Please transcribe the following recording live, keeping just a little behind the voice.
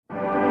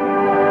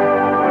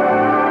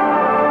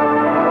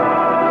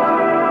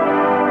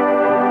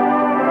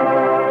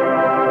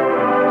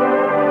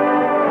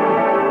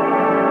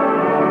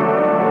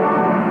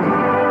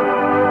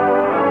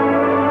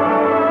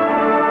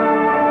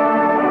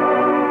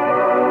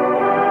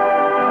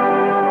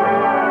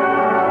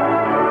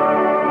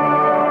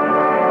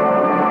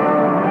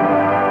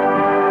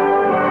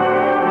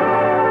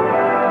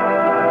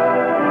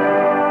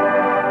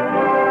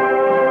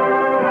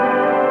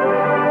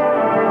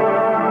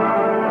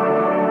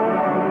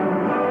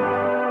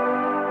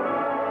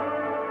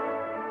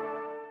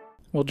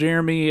Well,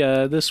 Jeremy,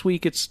 this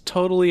week it's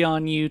totally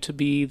on you to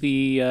be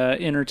the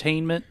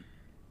entertainment.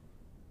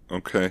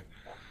 Okay.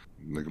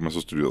 Like, am I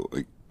supposed to do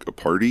like a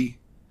party?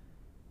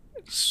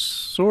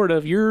 Sort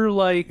of. You're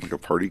Like a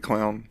party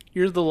clown?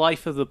 you're the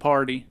life of the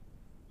party.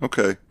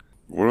 Okay.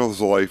 What else does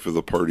the life of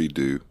the party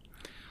do?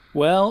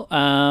 Well,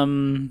 I've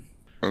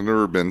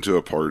never been to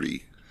a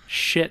party.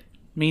 shit.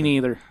 Me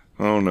neither.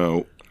 Oh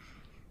no.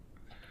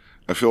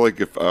 I feel like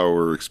if I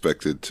were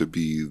expected to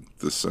be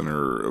the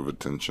center of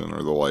attention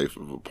or the life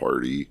of a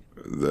party,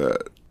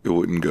 that it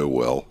wouldn't go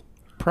well.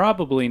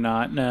 Probably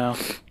not, no.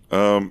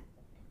 I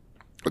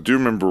do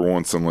remember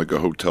once in like a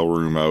hotel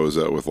room I was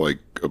at with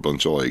like a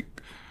bunch of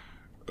like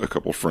a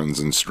couple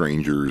friends and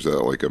strangers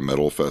at like a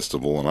metal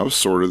festival, and I was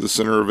sort of the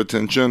center of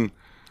attention,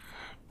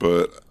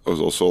 but I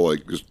was also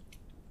like just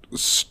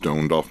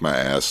stoned off my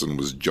ass and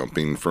was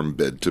jumping from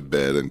bed to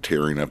bed and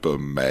tearing up a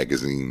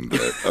magazine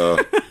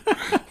that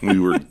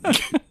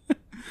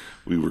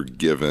we were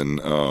given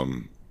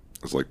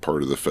as like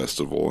part of the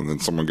festival, and then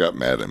someone got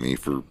mad at me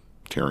for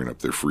tearing up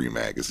their free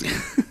magazine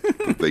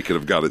that they could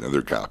have got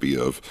another copy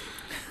of.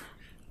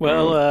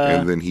 Well,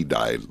 and then he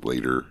died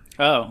later.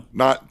 Oh.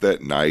 Not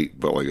that night,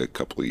 but like a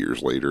couple of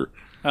years later.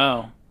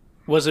 Oh.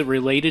 Was it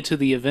related to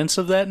the events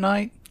of that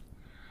night?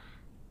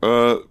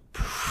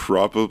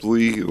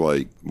 Probably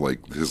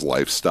like his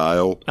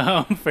lifestyle.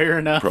 Oh, fair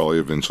enough. Probably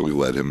eventually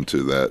led him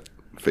to that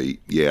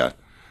fate. Yeah.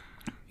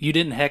 You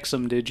didn't hex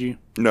him, did you?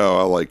 No,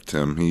 I liked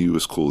him. He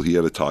was cool. He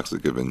had a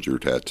Toxic Avenger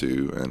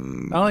tattoo,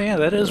 and Oh yeah,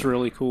 that is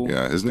really cool.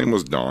 yeah, his name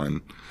was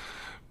Don.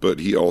 But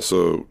he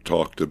also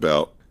talked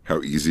about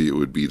how easy it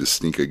would be to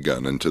sneak a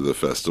gun into the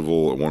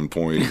festival at one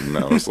point, and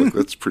I was like,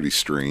 that's pretty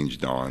strange,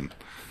 Don.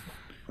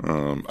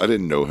 I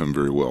didn't know him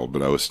very well,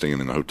 but I was staying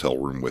in a hotel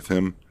room with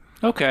him.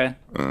 Okay.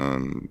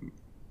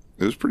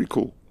 It was pretty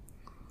cool.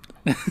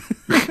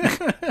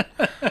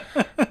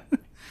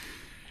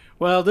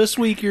 Well, this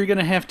week you're going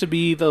to have to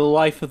be the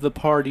life of the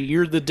party.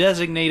 You're the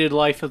designated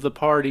life of the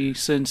party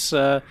since,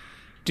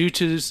 due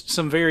to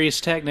some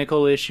various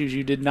technical issues,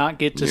 you did not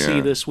get to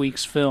see this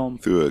week's film.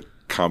 Through a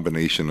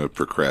combination of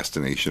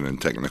procrastination and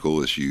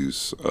technical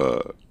issues,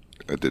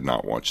 I did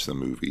not watch the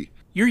movie.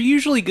 You're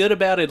usually good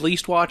about at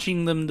least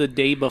watching them the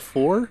day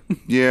before.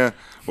 Yeah.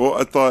 Well,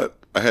 I thought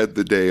I had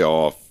the day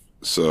off,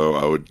 so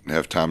I would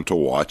have time to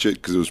watch it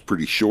because it was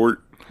pretty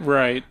short.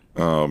 Right.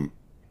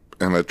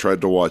 And I tried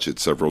to watch it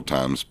several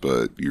times,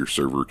 but your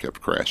server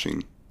kept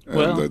crashing. And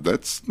Well,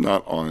 that's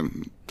not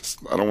on.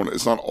 I don't want.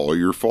 It's not all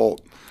your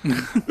fault.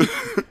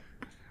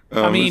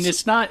 I mean,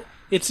 it's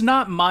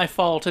not my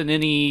fault in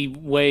any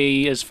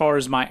way as far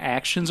as my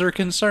actions are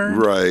concerned.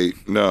 Right.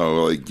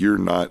 No, like you're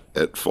not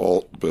at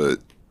fault, but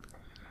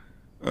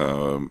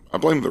I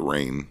blame the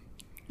rain.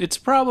 It's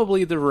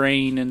probably the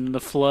rain and the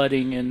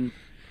flooding and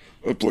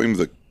I blame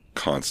the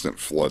constant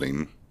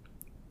flooding.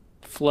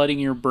 flooding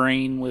your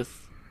brain with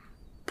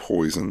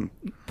Poison.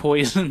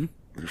 poison.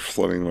 You're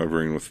flooding my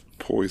brain with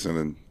poison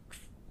and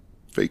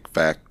fake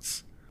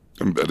facts.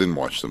 I didn't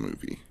watch the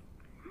movie.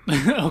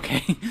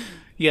 Okay.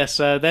 Yes,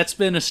 that's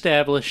been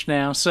established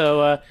now,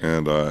 so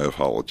And I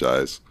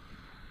apologize.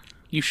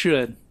 you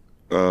should.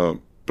 But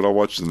I'll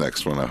watch the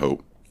next one, I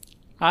hope.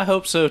 I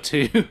hope so,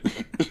 too.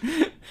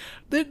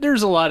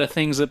 There's a lot of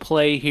things at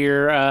play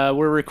here.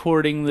 We're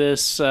recording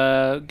this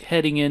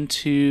heading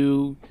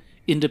into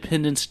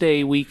Independence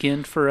Day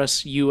weekend for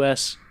us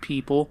U.S.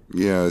 people.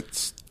 Yeah,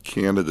 it's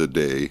Canada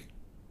Day,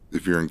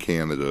 if you're in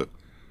Canada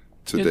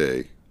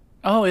today.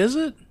 Oh, is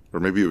it? Or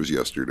maybe it was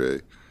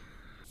yesterday.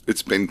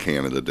 It's been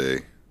Canada Day.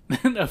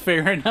 No,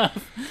 fair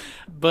enough.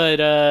 But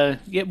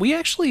yeah, we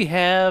actually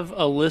have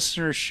a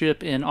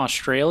listenership in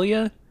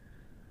Australia.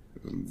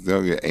 No,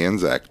 yeah,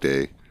 Anzac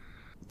Day.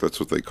 That's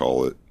what they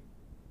call it.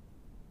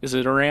 Is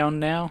it around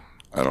now?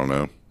 I don't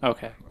know.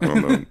 Okay. I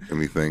don't know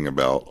anything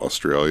about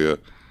Australia.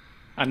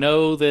 I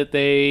know that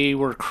they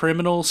were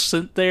criminals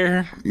sent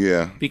there.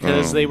 Yeah.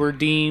 Because they were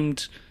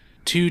deemed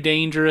too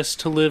dangerous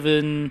to live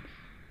in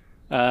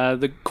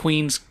the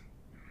Queen's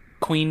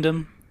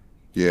Queendom.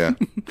 Yeah.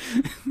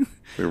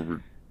 They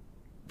were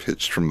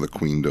pitched from the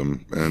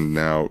Queendom, and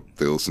now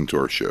they listen to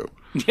our show.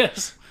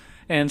 Yes.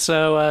 And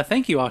so,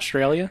 thank you,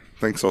 Australia.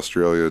 Thanks,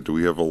 Australia. Do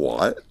we have a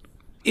lot?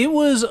 It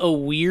was a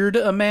weird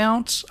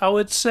amount, I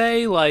would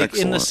say, like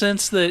Excellent. in the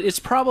sense that it's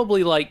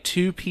probably like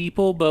 2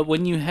 people, but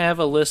when you have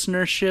a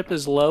listenership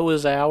as low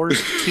as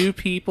ours, 2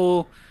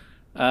 people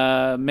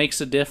makes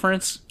a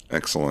difference.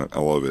 Excellent. I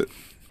love it.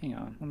 Hang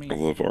on, I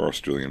love our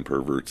Australian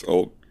perverts.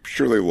 I'm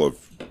sure they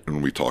love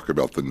when we talk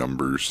about the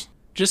numbers.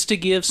 Just to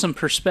give some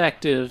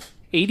perspective,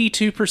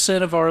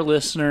 82% of our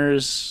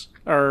listeners,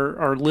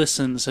 our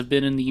listens, have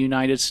been in the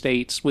United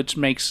States, which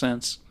makes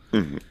sense.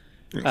 Mm-hmm.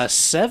 Yes.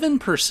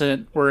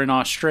 7% were in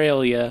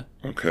Australia,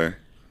 Okay.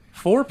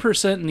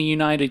 4% in the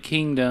United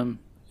Kingdom,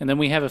 and then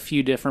we have a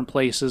few different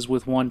places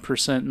with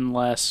 1% and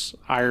less: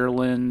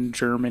 Ireland,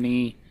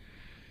 Germany,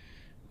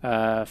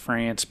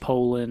 France,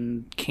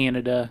 Poland,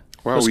 Canada.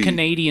 Wow, Those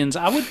Canadians,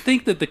 I would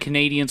think that the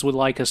Canadians would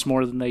like us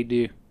more than they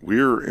do.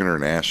 We're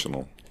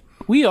international.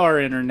 We are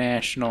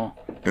international.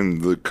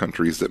 In the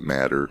countries that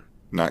matter,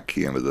 not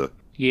Canada.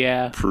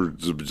 Yeah. For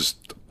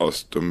just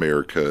us,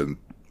 America and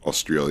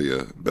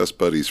Australia. Best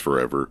buddies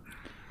forever.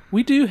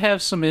 We do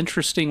have some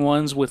interesting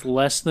ones with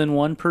less than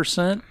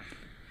 1%,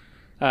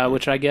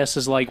 which I guess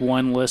is like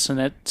one listen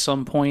at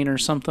some point or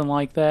something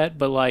like that.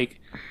 But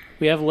like,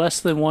 we have less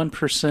than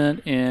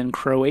 1% in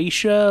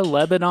Croatia,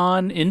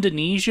 Lebanon,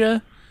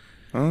 Indonesia.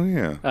 Oh,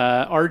 yeah.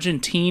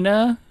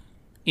 Argentina,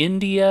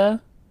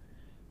 India,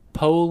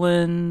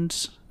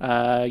 Poland,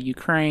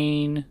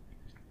 Ukraine,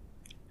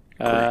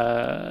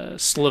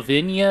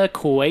 Slovenia,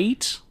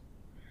 Kuwait,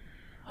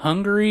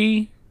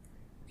 Hungary,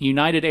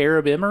 United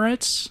Arab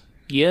Emirates,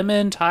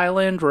 Yemen,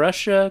 Thailand,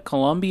 Russia,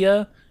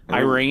 Colombia,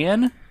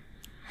 Iran,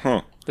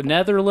 the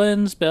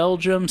Netherlands,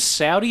 Belgium,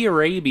 Saudi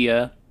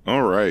Arabia.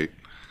 All right.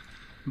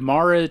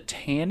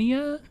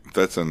 Mauritania?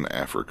 That's in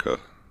Africa.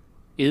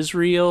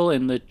 Israel,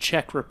 and the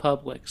Czech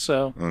Republic.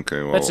 So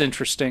okay, well, that's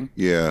interesting.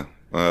 Yeah.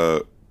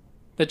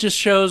 That just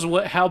shows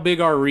how big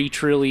our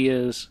reach really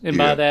is. And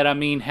by that, I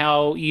mean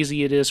how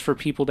easy it is for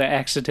people to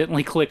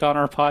accidentally click on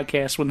our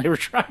podcast when they were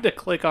trying to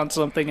click on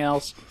something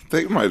else.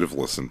 They might have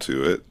listened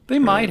to it. They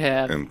might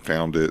have. And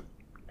found it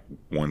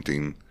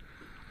wanting.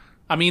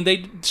 I mean,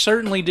 they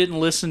certainly didn't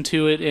listen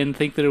to it and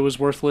think that it was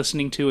worth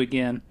listening to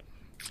again.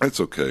 That's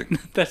okay.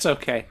 That's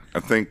okay. I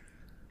think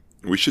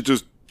we should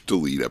just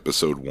delete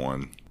episode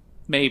 1.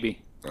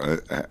 Maybe.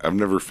 I've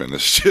never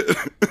finished it.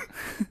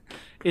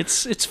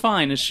 It's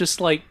fine. It's just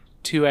like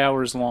 2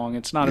 hours long.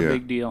 It's not a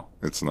big deal.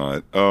 It's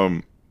not.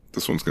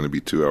 This one's going to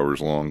be 2 hours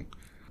long.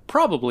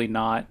 Probably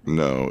not.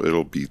 No,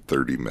 it'll be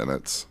 30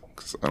 minutes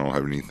because I don't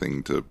have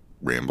anything to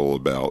ramble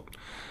about.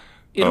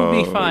 It'll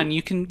be fine.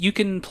 You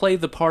can play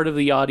the part of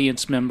the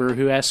audience member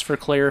who asks for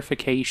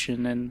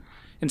clarification and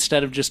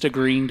instead of just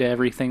agreeing to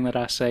everything that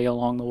I say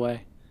along the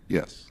way.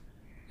 Yes.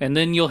 And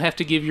then you'll have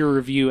to give your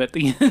review at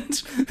the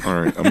end.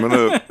 All right. I'm going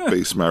to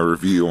base my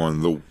review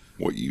on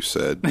what you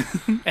said.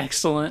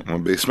 Excellent. I'm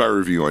going to base my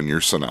review on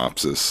your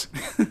synopsis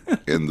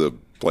and the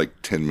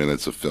 10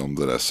 minutes of film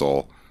that I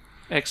saw.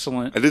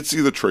 Excellent. I did see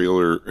the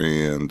trailer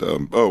and,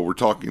 we're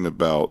talking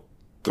about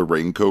the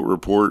Raincoat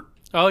Report.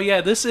 Oh,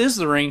 yeah, this is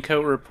the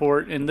Raincoat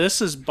Report, and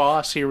this is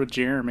Boss here with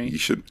Jeremy. You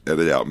should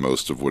edit out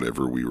most of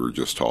whatever we were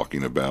just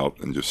talking about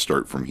and just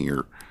start from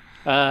here.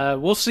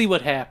 We'll see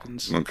what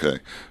happens. Okay.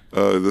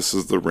 This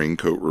is the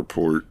Raincoat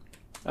Report.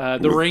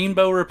 The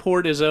Rainbow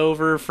Report is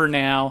over for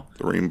now.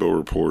 The Rainbow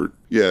Report.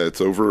 Yeah, it's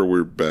over.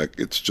 We're back.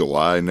 It's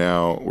July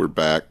now. We're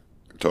back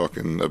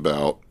talking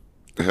about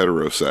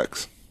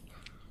heterosex.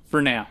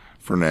 For now.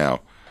 For now.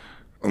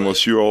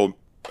 Unless you all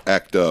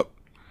act up.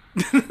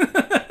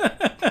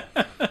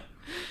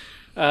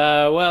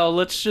 Well,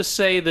 let's just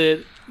say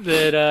that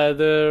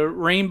the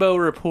Rainbow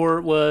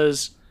Report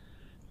was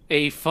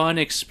a fun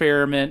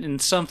experiment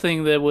and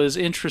something that was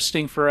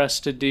interesting for us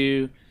to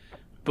do.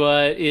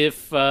 But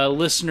if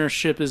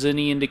listenership is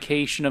any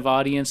indication of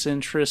audience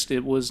interest,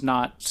 it was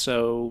not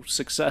so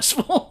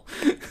successful.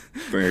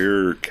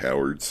 They're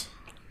cowards.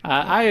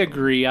 I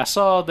agree. I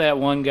saw that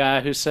one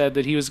guy who said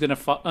that he was going to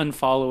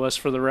unfollow us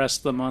for the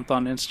rest of the month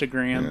on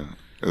Instagram.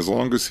 Yeah. As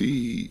long as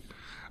I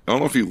don't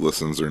know if he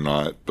listens or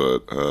not,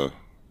 but,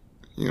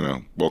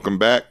 welcome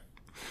back.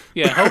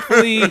 Yeah,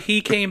 hopefully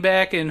he came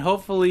back, and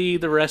hopefully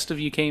the rest of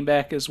you came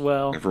back as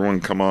well.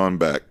 Everyone come on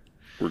back.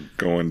 We're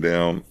going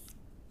down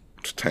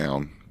to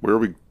town. Where are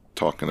we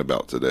talking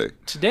about today?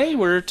 Today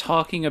we're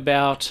talking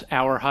about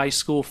our high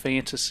school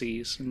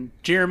fantasies. And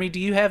Jeremy, do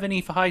you have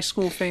any high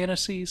school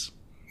fantasies?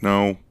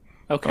 No.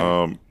 Okay.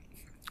 I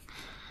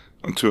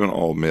went to an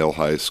all-male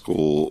high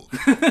school,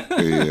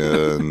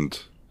 and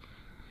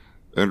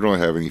I didn't really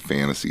have any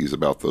fantasies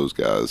about those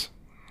guys.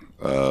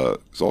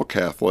 It's all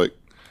Catholic.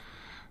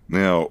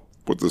 Now,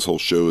 what this whole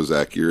show is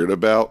accurate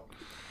about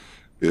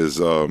is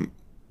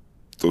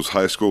those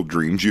high school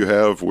dreams you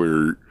have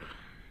where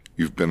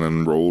you've been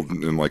enrolled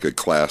in a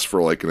class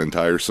for an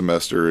entire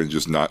semester and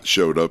just not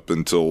showed up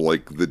until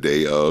the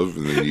day of,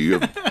 and then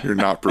you're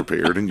not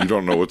prepared and you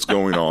don't know what's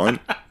going on.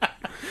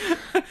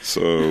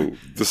 So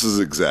this is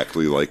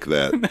exactly like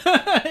that.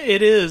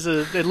 It is,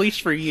 at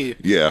least for you.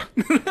 Yeah.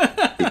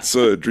 It's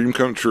a dream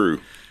come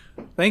true.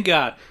 Thank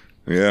God.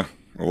 Yeah,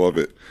 I love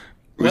it.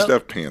 At least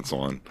have pants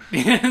on.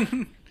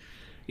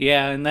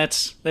 Yeah, and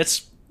that's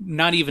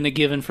not even a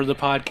given for the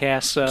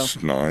podcast. So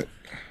it's not.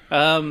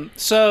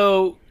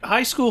 So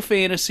High School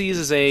Fantasies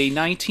is a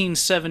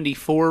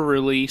 1974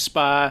 release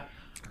by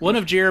one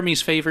of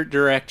Jeremy's favorite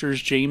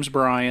directors, James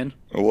Bryan.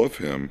 I love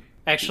him.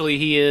 Actually,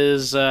 he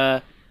is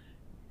a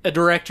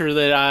director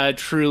that I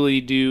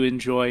truly do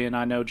enjoy, and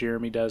I know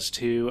Jeremy does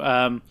too.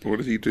 What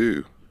did he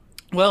do?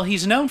 Well,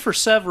 he's known for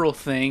several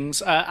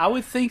things. I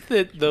would think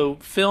that the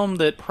film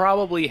that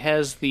probably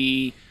has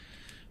the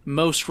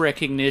most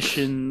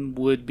recognition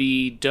would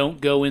be Don't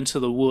Go Into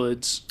the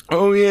Woods.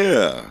 Oh,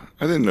 yeah.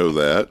 I didn't know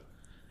that.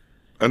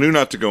 I knew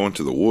not to go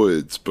into the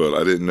woods, but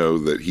I didn't know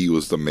that he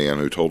was the man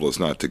who told us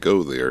not to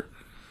go there.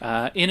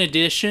 In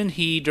addition,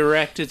 he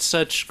directed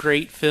such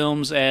great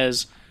films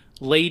as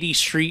Lady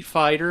Street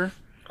Fighter,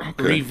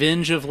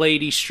 Revenge of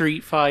Lady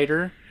Street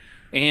Fighter,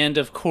 And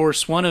of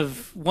course, one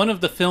of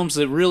the films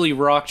that really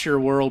rocked your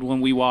world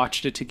when we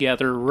watched it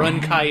together,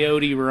 Run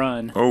Coyote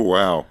Run. Oh,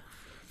 wow.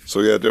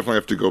 So yeah, definitely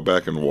have to go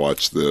back and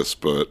watch this,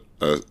 but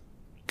I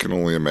can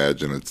only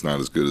imagine it's not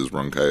as good as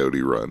Run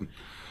Coyote Run.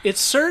 It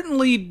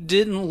certainly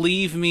didn't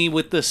leave me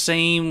with the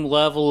same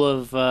level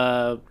of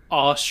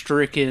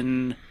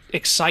awe-stricken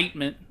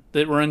excitement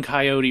that Run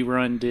Coyote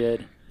Run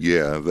did.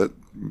 Yeah, that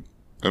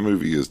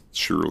movie is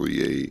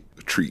surely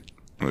a treat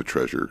and a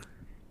treasure.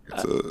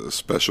 It's a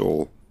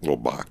special little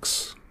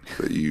box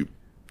that you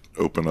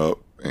open up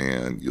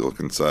and you look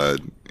inside,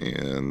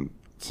 and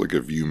it's like a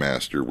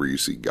Viewmaster where you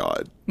see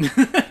God.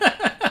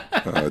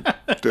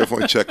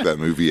 Definitely check that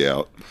movie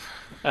out.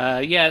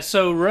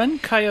 So Run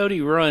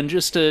Coyote Run,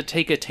 just to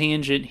take a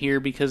tangent here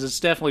because it's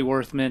definitely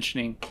worth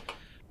mentioning.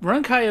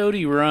 Run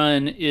Coyote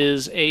Run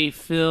is a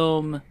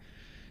film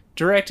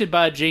directed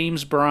by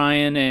James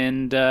Bryan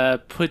and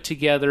put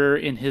together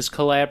in his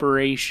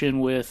collaboration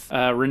with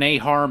Renee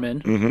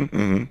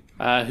Harmon,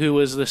 who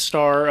was the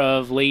star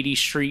of Lady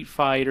Street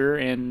Fighter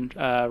and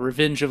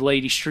Revenge of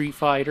Lady Street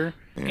Fighter.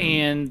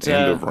 And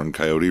of Run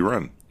Coyote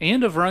Run.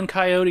 And of Run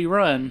Coyote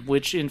Run,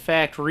 which in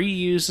fact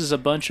reuses a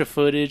bunch of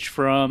footage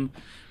from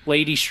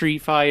Lady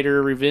Street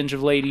Fighter, Revenge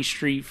of Lady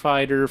Street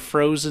Fighter,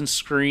 Frozen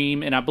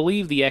Scream, and I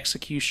believe The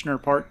Executioner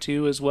Part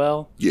 2 as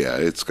well. Yeah,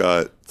 it's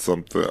got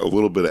a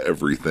little bit of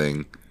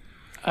everything.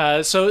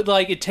 So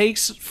it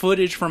takes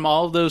footage from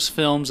all of those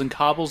films and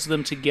cobbles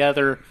them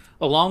together,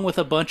 along with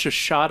a bunch of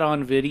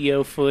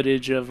shot-on-video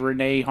footage of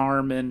Renee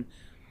Harmon,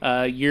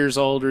 years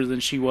older than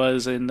she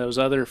was in those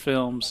other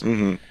films,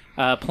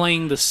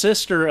 playing the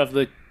sister of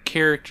the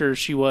character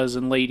she was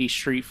in Lady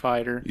Street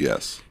Fighter.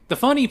 Yes. The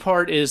funny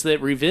part is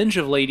that Revenge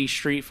of Lady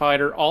Street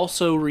Fighter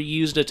also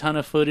reused a ton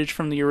of footage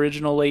from the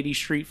original Lady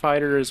Street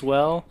Fighter as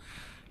well.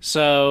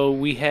 So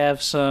we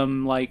have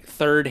some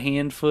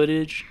third-hand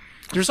footage.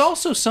 There's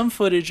also some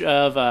footage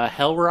of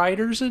Hell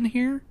Riders in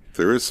here.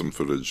 There is some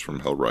footage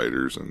from Hell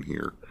Riders in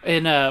here.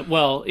 And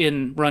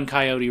in Run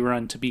Coyote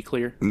Run, to be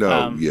clear.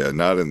 No,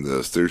 not in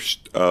this. There's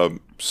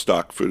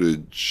stock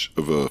footage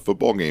of a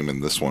football game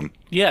in this one.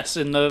 Yes,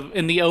 in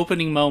the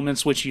opening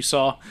moments, which you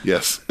saw.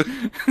 Yes.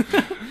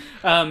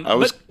 I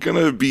was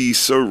gonna be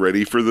so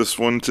ready for this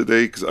one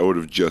today because I would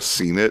have just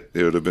seen it.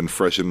 It would have been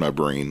fresh in my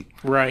brain.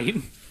 Right.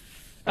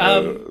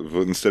 But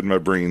instead, my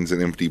brain's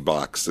an empty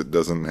box that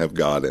doesn't have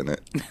God in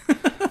it.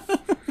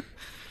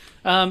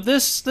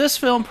 This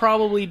film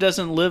probably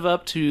doesn't live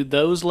up to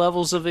those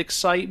levels of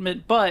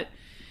excitement, but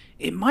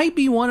it might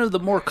be one of the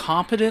more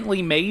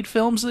competently made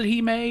films that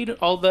he made,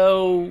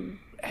 although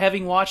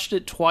having watched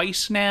it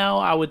twice now,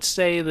 I would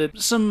say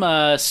that some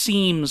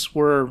seams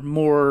were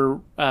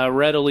more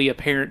readily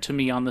apparent to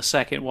me on the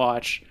second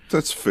watch.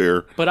 That's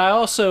fair. But I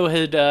also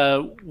had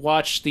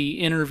watched the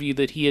interview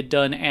that he had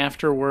done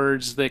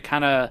afterwards that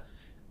kind of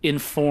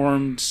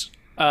informed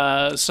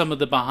some of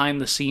the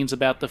behind the scenes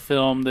about the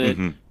film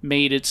that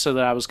made it so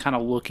that I was kind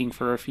of looking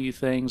for a few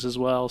things as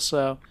well.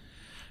 So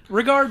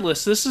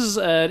regardless, this is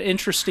an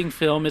interesting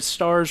film. It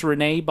stars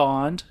Renee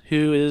Bond,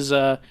 who is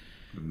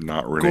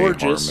not Renee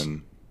gorgeous.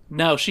 Harmon.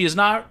 No, she is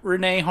not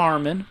Renee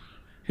Harmon,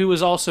 who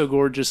was also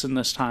gorgeous in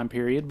this time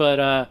period.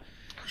 But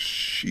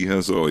she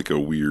has a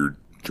weird.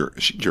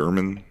 Is she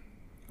German?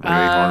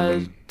 Renee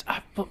Harmon.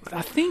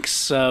 I think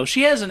so.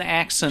 She has an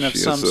accent of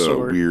some sort. She has a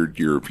weird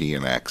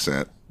European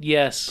accent.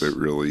 Yes. That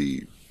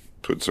really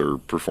puts her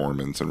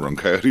performance in Run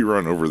Coyote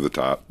Run over the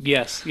top.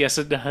 Yes,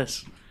 it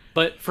does.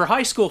 But for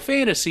High School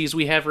Fantasies,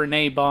 we have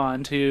Renee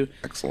Bond, who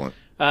excellent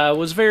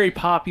was very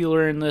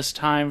popular in this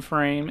time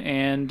frame,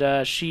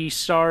 and she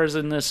stars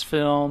in this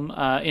film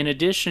in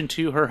addition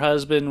to her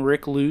husband,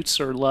 Rick Lutz,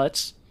 or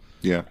Lutz.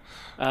 Yeah.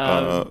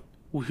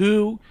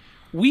 Who...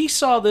 We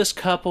saw this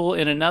couple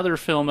in another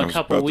film a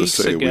couple weeks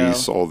ago. We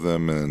saw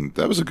them, and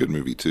that was a good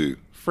movie, too.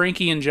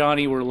 Frankie and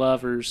Johnny Were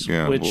Lovers,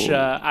 which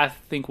I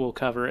think we'll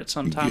cover it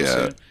sometime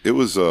soon. It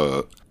was,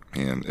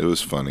 it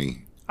was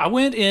funny. I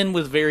went in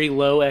with very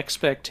low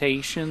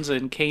expectations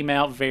and came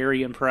out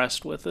very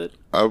impressed with it.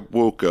 I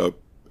woke up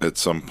at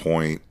some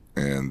point,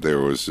 and there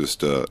was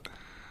just a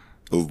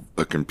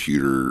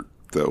computer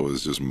that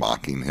was just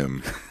mocking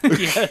him.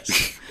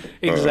 Yes,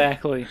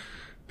 exactly.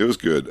 It was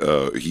good.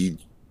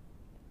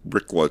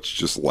 Rick Lutz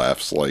just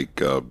laughs like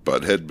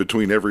Butthead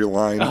between every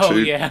line,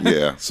 too. Yeah.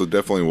 Yeah, so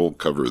definitely we'll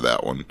cover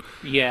that one.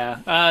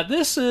 Yeah.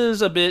 This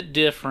is a bit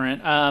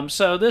different.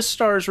 So this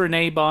stars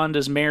Renee Bond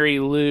as Mary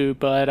Lou,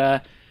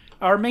 but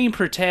our main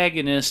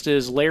protagonist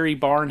is Larry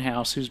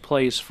Barnhouse, who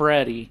plays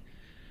Freddy,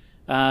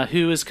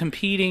 who is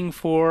competing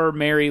for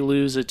Mary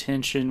Lou's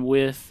attention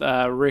with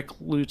Rick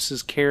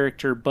Lutz's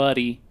character,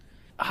 Buddy.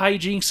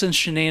 Hijinks and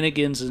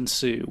shenanigans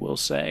ensue, we'll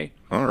say.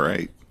 All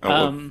right. I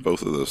love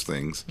both of those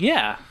things.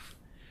 Yeah.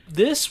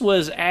 This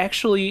was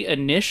actually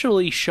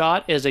initially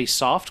shot as a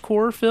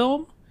softcore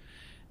film,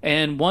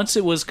 and once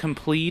it was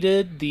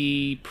completed,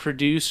 the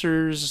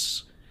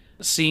producers,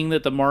 seeing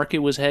that the market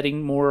was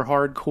heading more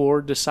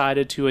hardcore,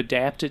 decided to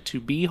adapt it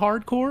to be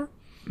hardcore.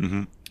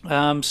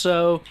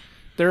 So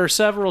there are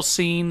several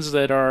scenes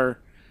that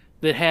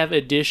have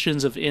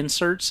additions of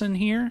inserts in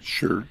here.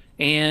 Sure.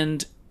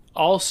 And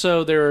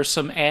also there are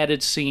some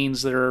added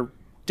scenes that are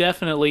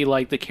definitely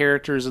like the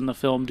characters in the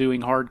film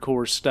doing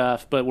hardcore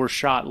stuff, but were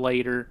shot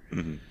later.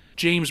 Mm-hmm.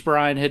 James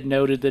Bryan had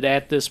noted that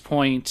at this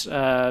point,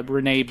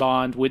 Renee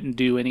Bond wouldn't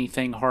do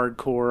anything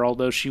hardcore,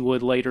 although she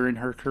would later in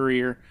her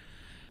career.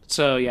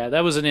 So, yeah,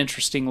 that was an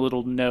interesting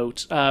little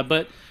note.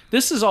 But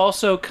this is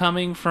also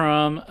coming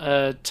from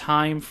a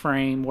time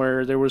frame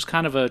where there was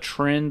kind of a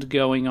trend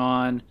going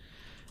on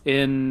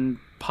in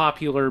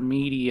popular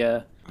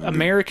media.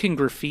 American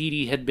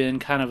Graffiti had been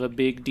kind of a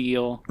big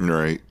deal.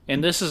 Right.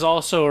 And this is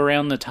also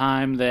around the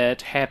time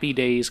that Happy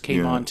Days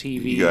came on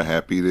TV. You got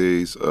Happy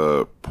Days.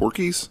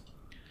 Porky's?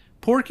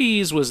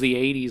 Porky's was the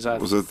 80s, I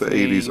think. Was it the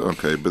 80s?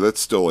 Okay, but that's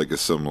still like a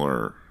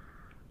similar...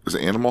 Is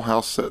Animal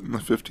House set in the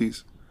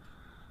 50s?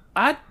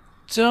 I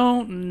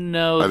don't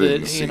know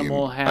that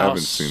Animal House... I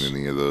haven't seen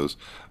any of those.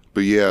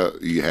 But yeah,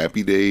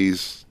 Happy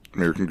Days,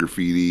 American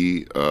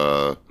Graffiti...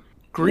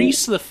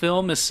 Grease, the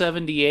film, is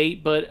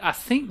 78, but I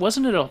think,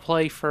 wasn't it a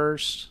play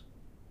first?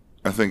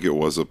 I think it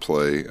was a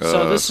play.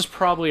 So this is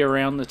probably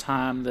around the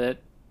time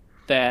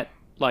that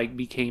like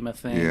became a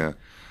thing. Yeah.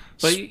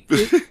 But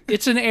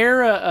it's an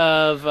era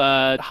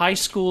of high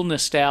school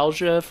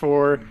nostalgia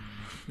for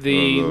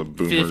the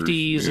boomers,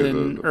 50s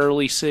and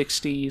early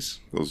 60s.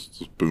 Those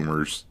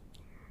boomers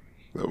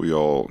that we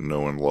all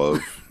know and love.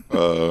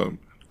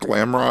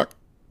 Glam rock,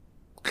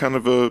 kind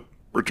of a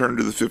return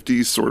to the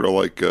 50s, sort of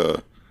like...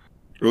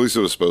 Or at least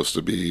it was supposed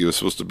to be. It was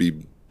supposed to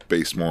be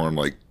based more on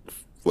like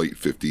late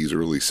 50s,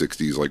 early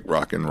 60s, like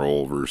rock and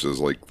roll versus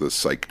like the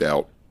psyched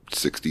out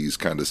 60s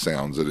kind of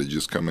sounds that had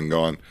just come and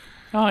gone.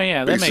 Oh,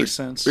 yeah, that makes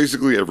sense.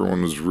 Basically,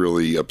 everyone was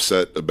really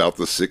upset about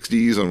the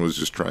 60s and was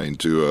just trying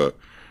to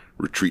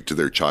retreat to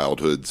their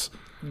childhoods.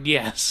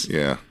 Yes.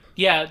 Yeah.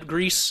 Yeah,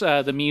 Grease,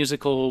 the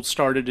musical,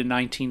 started in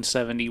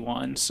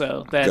 1971,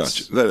 so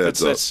that's gotcha.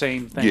 That's that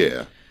same thing.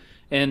 Yeah.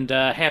 And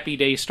Happy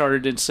Day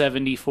started in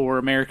 74.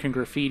 American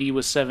Graffiti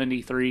was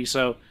 73.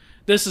 So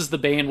this is the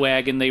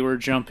bandwagon they were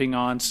jumping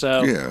on.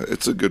 So yeah,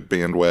 it's a good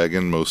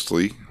bandwagon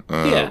mostly.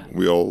 Yeah.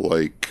 We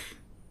like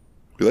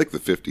the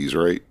 50s,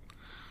 right?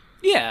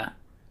 Yeah.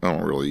 I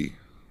don't really.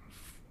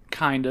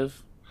 Kind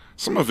of.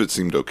 Some of it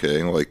seemed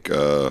okay. Like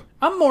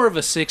I'm more of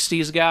a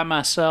 60s guy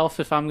myself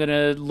if I'm going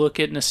to look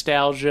at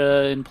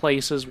nostalgia in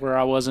places where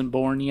I wasn't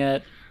born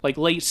yet. Like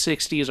late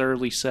 60s,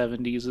 early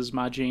 70s is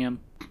my jam.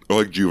 I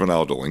like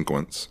juvenile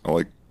delinquents. I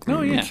like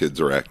when kids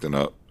are acting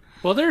up.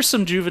 Well, there's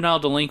some juvenile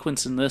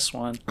delinquents in this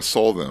one. I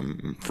saw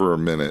them for a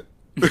minute.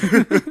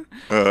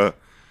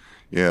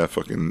 Yeah,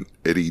 fucking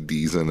Eddie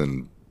Deason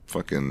and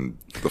fucking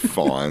the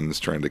Fonz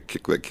trying to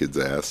kick that kid's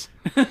ass.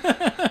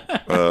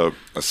 I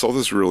saw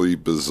this really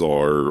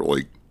bizarre,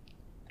 like,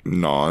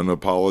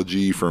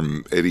 non-apology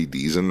from Eddie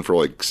Deason for,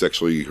 like,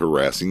 sexually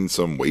harassing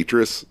some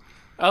waitress.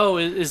 Oh,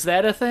 is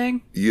that a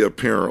thing? Yeah,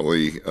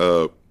 apparently.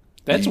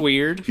 That's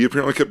weird. He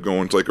apparently kept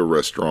going to like a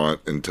restaurant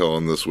and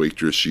telling this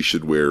waitress she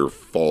should wear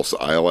false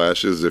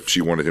eyelashes if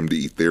she wanted him to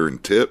eat there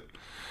and tip.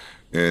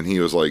 And he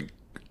was like,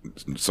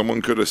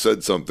 someone could have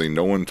said something.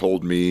 No one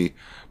told me.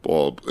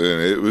 Blah. And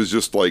it was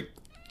just like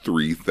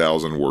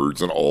 3,000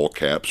 words in all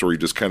caps where he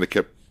just kind of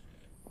kept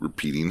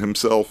repeating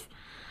himself.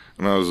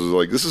 And I was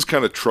like, this is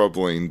kind of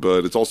troubling,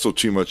 but it's also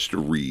too much to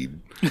read.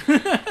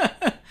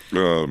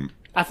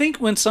 I think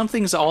when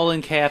something's all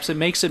in caps, it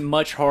makes it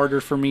much harder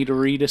for me to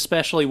read,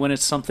 especially when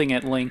it's something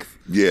at length.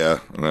 Yeah,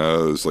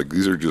 it's like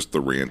these are just the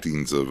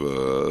rantings of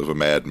a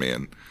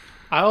madman.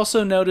 I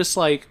also notice,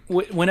 like,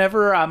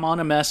 whenever I'm on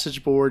a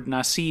message board and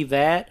I see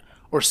that,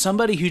 or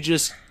somebody who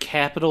just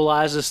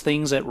capitalizes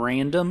things at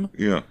random,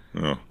 yeah,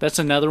 that's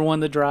another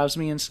one that drives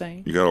me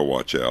insane. You gotta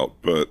watch out.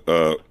 But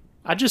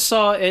I just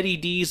saw Eddie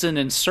Deason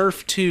in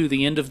Surf 2,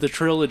 the end of the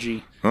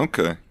trilogy.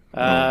 Okay.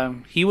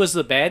 He was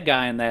the bad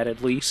guy in that,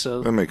 at least.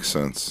 So that makes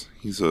sense.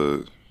 He's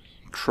a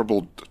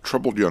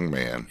troubled young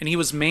man. And he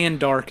was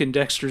Mandark in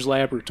Dexter's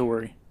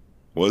Laboratory.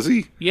 Was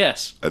he?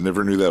 Yes. I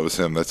never knew that was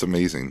him. That's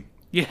amazing.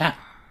 Yeah.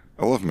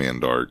 I love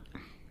Mandark.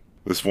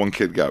 This one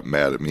kid got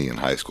mad at me in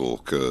high school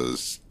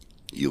because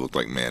he looked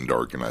like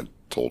Mandark, and I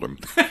told him.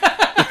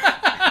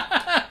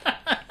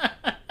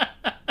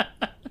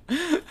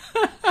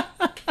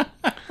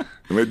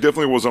 And it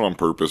definitely wasn't on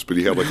purpose, but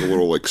he had like a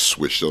little like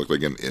swish that looked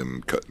like an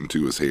M cut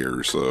into his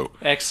hair. So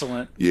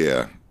excellent.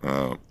 Yeah,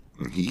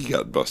 he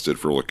got busted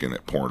for looking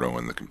at porno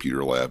in the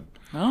computer lab.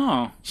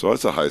 Oh, so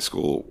that's a high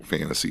school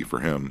fantasy for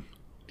him.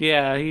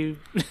 Yeah,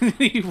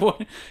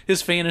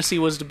 his fantasy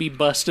was to be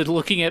busted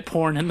looking at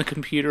porn in the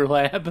computer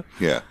lab.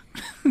 Yeah,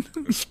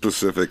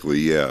 specifically,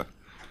 yeah.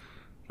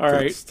 All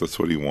right, that's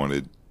what he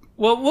wanted.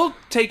 Well, we'll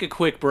take a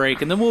quick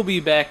break, and then we'll be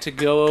back to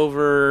go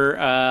over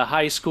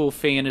high school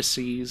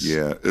fantasies.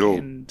 Yeah,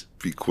 it'll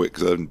be quick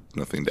because I have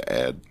nothing to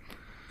add.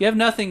 You have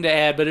nothing to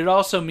add, but it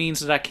also means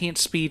that I can't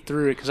speed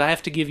through it because I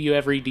have to give you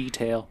every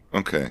detail.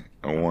 Okay,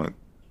 I want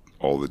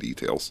all the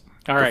details.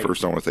 All right. But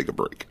first, I want to take a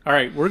break. All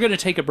right, we're going to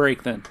take a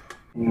break then.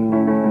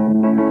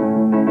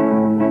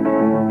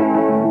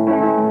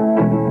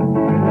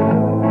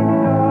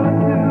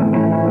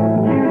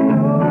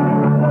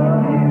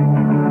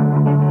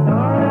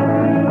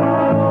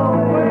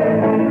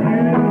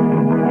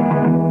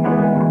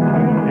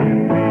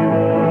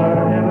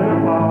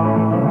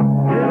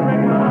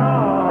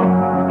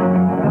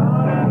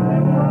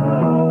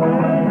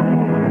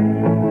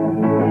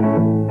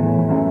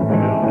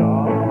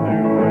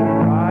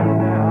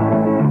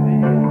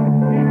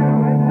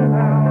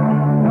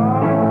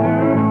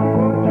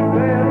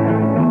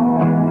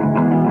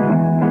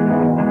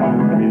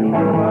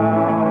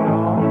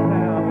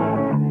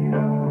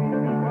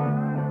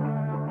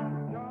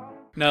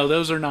 No,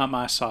 those are not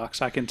my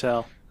socks, I can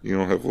tell. You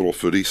don't have little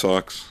footy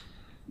socks?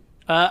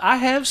 I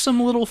have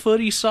some little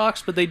footy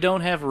socks, but they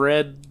don't have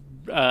red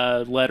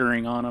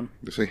lettering on them.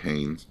 They say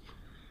Hanes.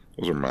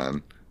 Those are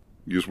mine.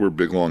 You just wear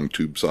big, long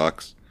tube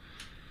socks?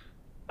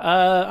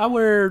 I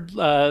wear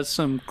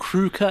some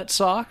crew cut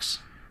socks.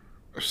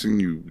 I've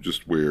seen you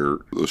just wear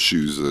those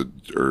shoes that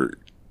are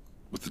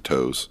with the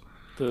toes.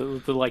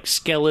 The like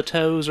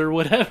skeletos or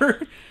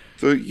whatever.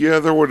 Yeah,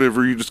 they're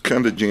whatever. You just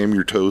kind of jam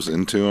your toes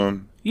into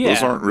them. Yeah.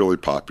 Those aren't really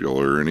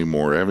popular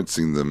anymore. I haven't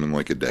seen them in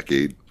like a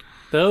decade.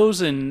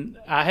 Those, and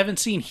I haven't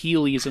seen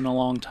Heelys in a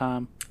long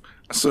time.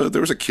 So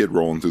there was a kid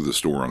rolling through the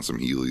store on some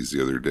Heelys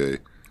the other day.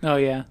 Oh,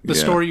 yeah. The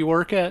store you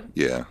work at?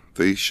 Yeah.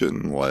 They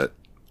shouldn't let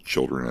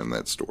children in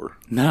that store.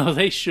 No,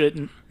 they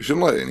shouldn't. You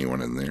shouldn't let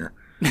anyone in there.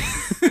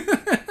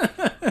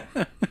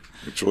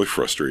 It's really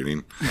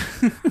frustrating.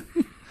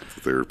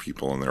 There are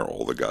people in there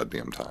all the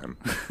goddamn time.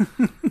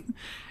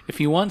 If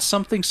you want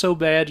something so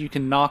bad, you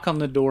can knock on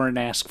the door and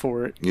ask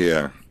for it.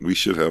 Yeah. We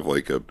should have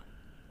like a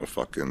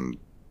fucking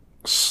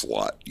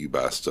slot you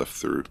buy stuff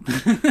through.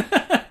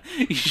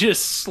 You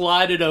just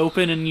slide it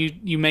open and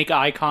you make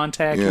eye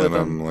contact with them.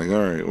 I'm like,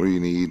 all right, what do you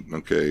need?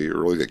 Okay,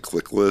 or like a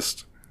click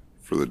list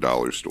for the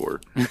dollar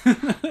store.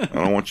 I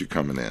don't want you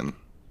coming in,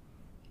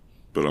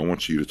 but I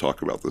want you to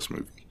talk about this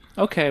movie.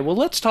 Okay, well,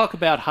 let's talk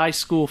about High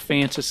School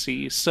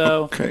Fantasies.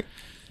 So, okay.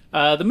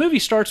 The movie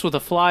starts with a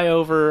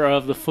flyover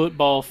of the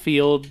football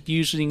field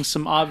using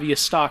some obvious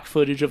stock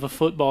footage of a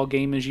football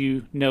game, as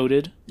you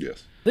noted.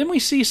 Yes. Then we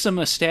see some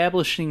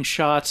establishing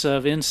shots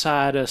of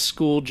inside a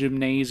school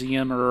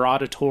gymnasium or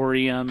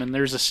auditorium, and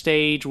there's a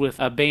stage with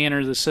a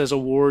banner that says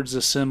Awards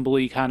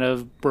Assembly kind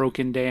of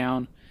broken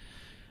down.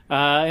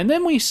 And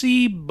then we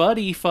see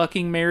Buddy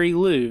fucking Mary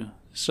Lou.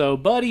 So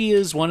Buddy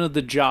is one of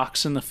the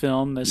jocks in the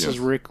film. This is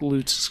Rick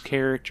Lutz's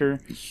character.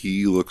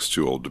 He looks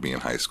too old to be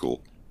in high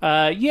school.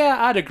 Yeah,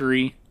 I'd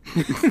agree.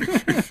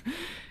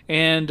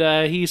 And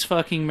he's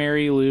fucking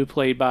Mary Lou,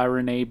 played by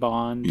Renee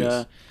Bond.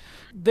 Yes.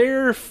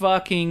 They're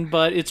fucking,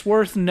 but it's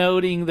worth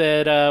noting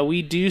that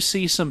we do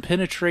see some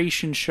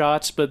penetration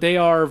shots, but they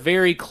are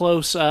very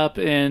close up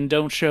and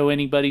don't show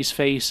anybody's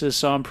faces,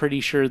 so I'm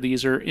pretty sure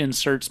these are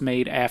inserts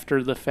made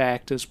after the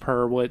fact, as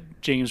per what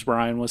James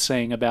Bryan was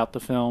saying about the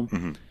film.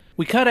 Mm-hmm.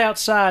 We cut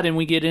outside and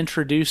we get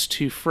introduced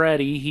to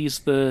Freddy. He's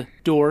the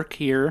dork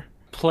here,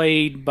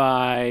 played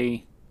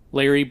by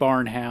Larry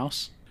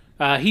Barnhouse.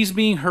 He's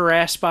being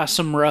harassed by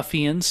some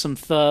ruffians, some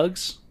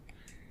thugs.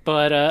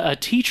 But a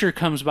teacher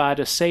comes by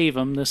to save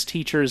him. This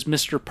teacher is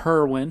Mr.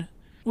 Perwin.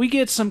 We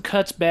get some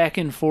cuts back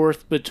and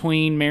forth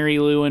between Mary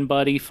Lou and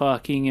Buddy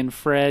fucking and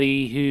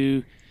Freddy,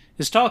 who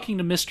is talking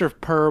to Mr.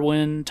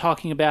 Perwin,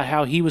 talking about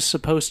how he was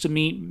supposed to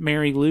meet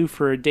Mary Lou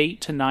for a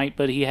date tonight,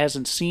 but he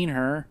hasn't seen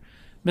her.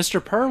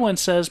 Mr. Perwin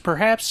says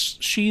perhaps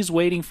she's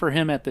waiting for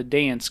him at the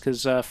dance,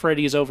 because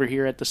Freddy's over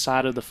here at the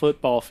side of the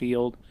football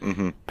field.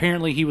 Mm-hmm.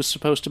 Apparently he was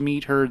supposed to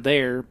meet her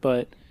there,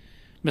 but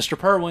Mr.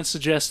 Perwin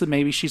suggests that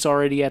maybe she's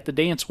already at the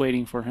dance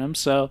waiting for him,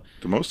 so...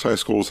 Do most high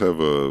schools have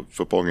a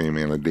football game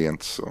and a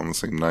dance on the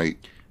same night?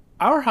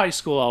 Our high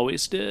school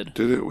always did.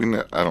 Did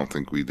it? I don't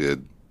think we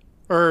did.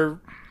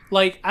 Or,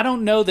 like, I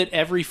don't know that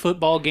every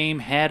football game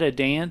had a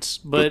dance,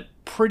 but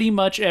pretty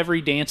much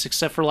every dance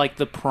except for, like,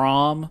 the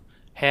prom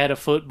had a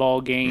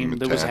football game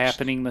that was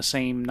happening the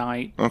same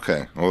night.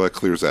 Okay, well, that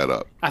clears that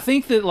up. I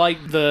think that,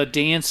 like, the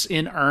dance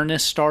in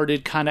earnest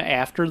started kind of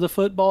after the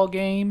football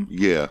game.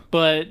 Yeah.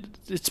 But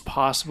it's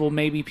possible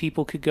maybe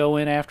people could go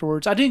in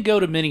afterwards. I didn't go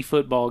to many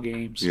football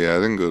games. Yeah, I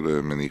didn't go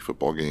to many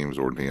football games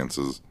or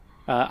dances.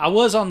 I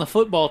was on the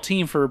football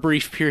team for a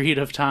brief period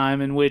of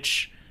time in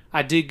which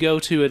I did go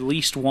to at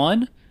least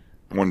one.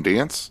 One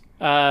dance?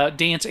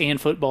 Dance and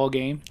football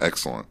game.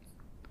 Excellent.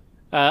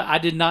 I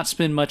did not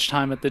spend much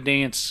time at the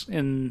dance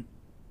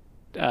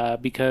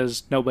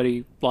because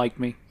nobody liked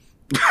me.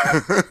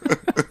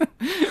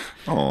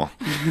 Oh.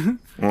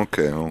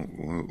 Okay, well,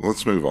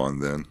 let's move on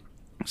then.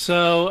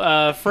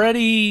 So,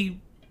 Freddy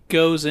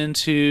goes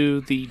into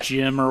the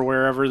gym or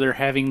wherever they're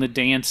having the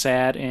dance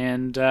at,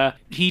 and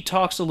he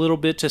talks a little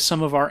bit to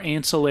some of our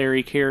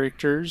ancillary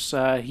characters.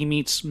 He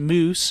meets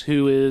Moose,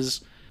 who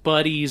is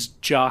Buddy's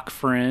jock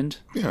friend.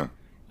 Yeah.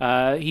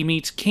 He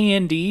meets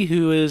Candy,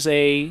 who is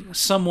a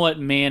somewhat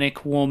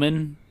manic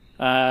woman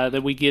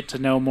that we get to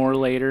know more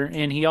later.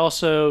 And he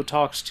also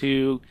talks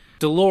to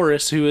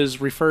Dolores, who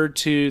is referred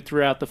to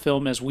throughout the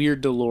film as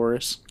Weird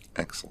Dolores.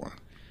 Excellent.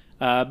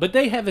 But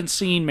they haven't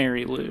seen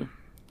Mary Lou.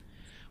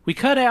 We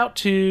cut out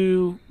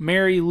to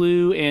Mary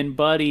Lou and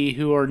Buddy,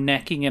 who are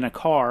necking in a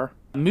car.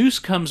 Moose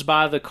comes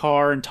by the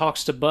car and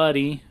talks to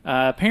Buddy.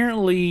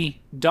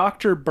 Apparently,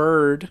 Dr.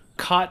 Bird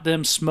caught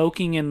them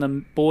smoking in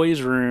the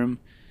boys' room,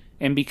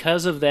 and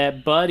because of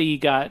that, Buddy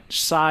got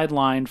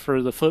sidelined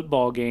for the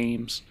football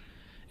games.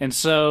 And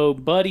so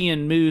Buddy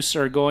and Moose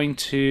are going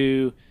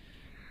to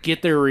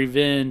get their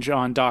revenge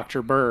on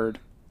Dr. Bird.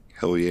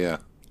 Hell yeah.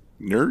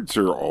 Nerds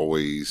are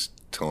always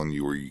telling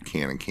you where you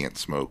can and can't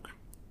smoke.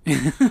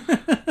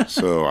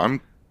 So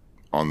I'm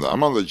on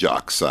the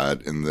jock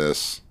side in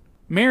this.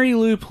 Mary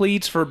Lou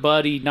pleads for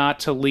Buddy not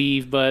to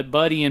leave, but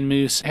Buddy and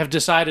Moose have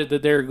decided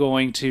that they're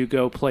going to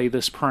go play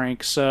this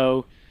prank,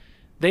 so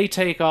they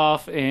take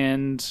off,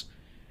 and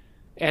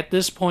at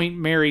this point,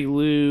 Mary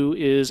Lou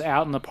is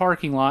out in the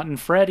parking lot, and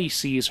Freddy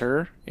sees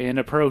her and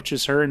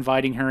approaches her,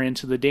 inviting her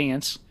into the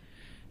dance.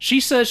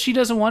 She says she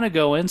doesn't want to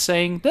go in,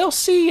 saying, "They'll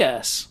see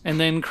us," and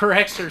then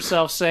corrects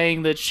herself,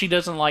 saying that she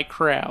doesn't like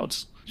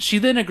crowds. She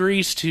then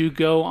agrees to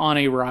go on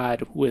a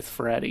ride with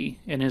Freddy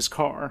in his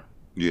car.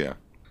 Yeah.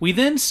 We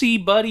then see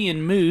Buddy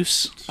and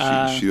Moose.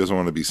 She doesn't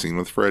want to be seen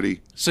with Freddy.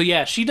 So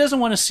yeah, she doesn't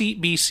want to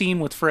be seen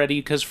with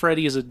Freddy because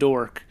Freddy is a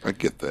dork. I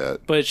get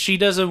that. But she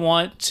doesn't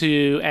want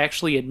to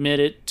actually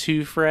admit it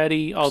to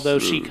Freddy, although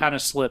she kind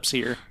of slips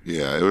here.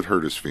 Yeah, it would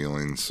hurt his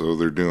feelings. So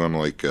they're doing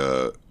like,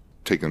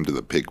 take him to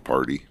the pig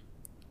party.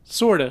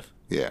 Sort of.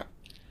 Yeah.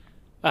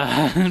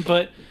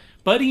 But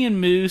Buddy and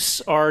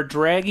Moose are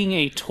dragging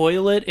a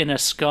toilet and a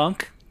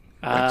skunk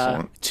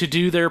to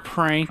do their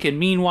prank, and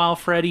meanwhile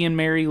Freddy and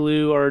Mary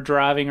Lou are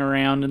driving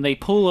around, and they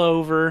pull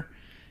over,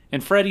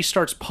 and Freddy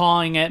starts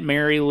pawing at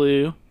Mary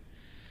Lou,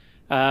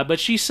 but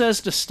she says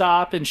to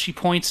stop, and she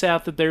points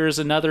out that there is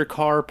another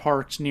car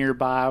parked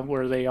nearby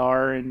where they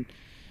are, and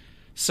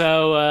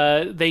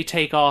so they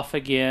take off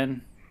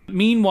again.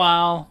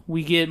 Meanwhile,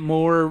 we get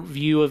more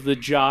view of the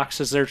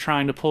jocks as they're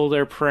trying to pull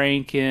their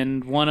prank,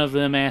 and one of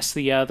them asks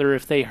the other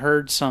if they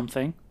heard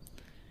something.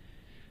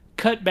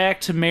 Cut back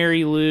to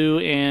Mary Lou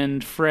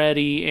and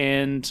Freddy,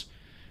 and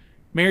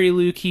Mary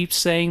Lou keeps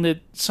saying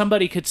that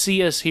somebody could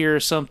see us here or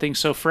something,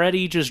 so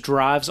Freddy just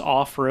drives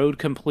off-road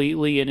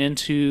completely and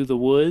into the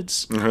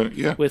woods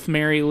with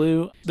Mary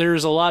Lou.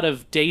 There's a lot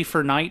of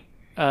day-for-night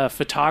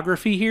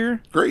photography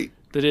here. Great.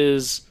 That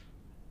is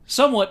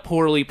somewhat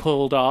poorly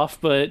pulled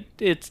off, but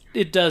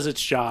it does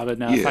its job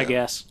enough, I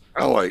guess.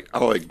 I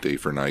like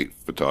day-for-night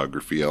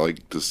photography. I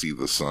like to see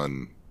the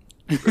sun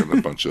and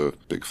a bunch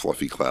of big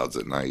fluffy clouds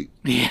at night.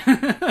 Yeah.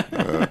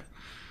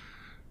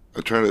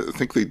 I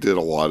think they did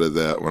a lot of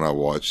that when I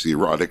watched The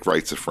Erotic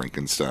Rites of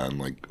Frankenstein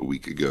like a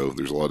week ago.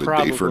 There's a lot of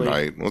day for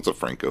night. Well, it's a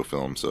Franco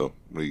film, so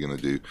what are you going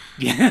to do?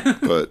 Yeah.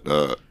 But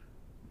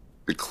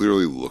it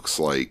clearly looks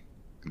like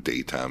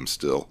daytime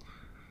still.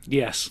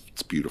 Yes.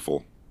 It's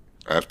beautiful.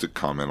 I have to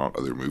comment on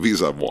other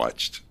movies I've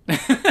watched.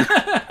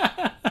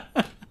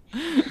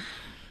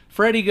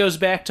 Freddy goes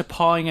back to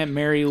pawing at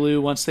Mary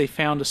Lou once they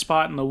found a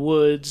spot in the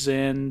woods,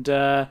 and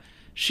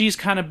she's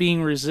kind of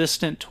being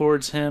resistant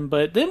towards him.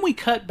 But then we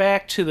cut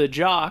back to the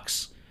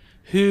jocks,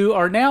 who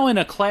are now in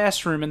a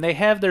classroom, and they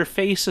have their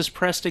faces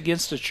pressed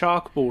against a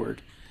chalkboard.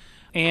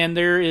 And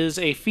there is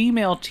a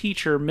female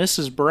teacher,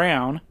 Mrs.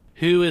 Brown,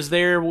 who is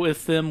there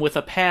with them with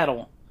a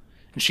paddle.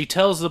 And she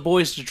tells the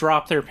boys to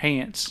drop their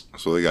pants.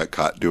 So they got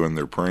caught doing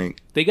their prank?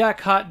 They got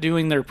caught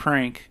doing their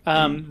prank.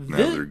 Now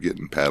they're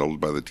getting paddled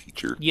by the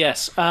teacher.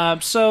 Yes.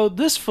 So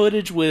this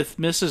footage with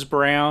Mrs.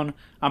 Brown,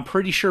 I'm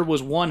pretty sure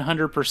was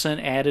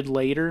 100% added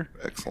later.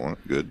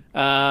 Excellent. Good.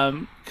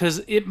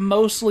 Because it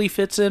mostly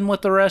fits in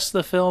with the rest of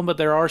the film, but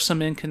there are some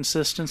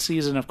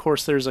inconsistencies, and of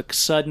course there's a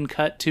sudden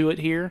cut to it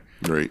here.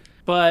 Right.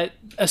 But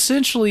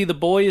essentially the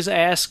boys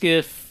ask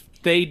if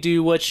they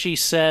do what she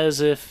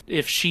says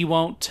if she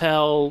won't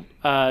tell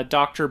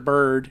Dr.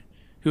 Bird,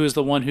 who is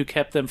the one who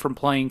kept them from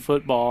playing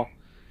football.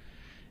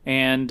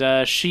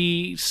 And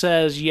she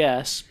says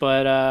yes,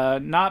 but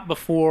not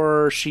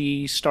before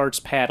she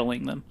starts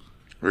paddling them.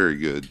 Very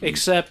good.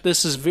 Except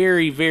this is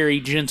very, very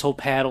gentle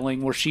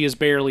paddling where she is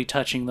barely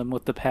touching them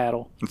with the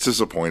paddle. It's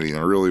disappointing.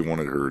 I really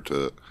wanted her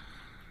to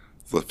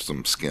lift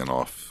some skin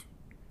off.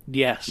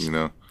 Yes. You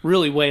know?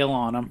 Really wail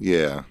on them.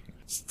 Yeah.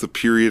 It's the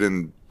period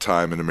in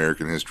time in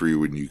American history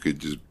when you could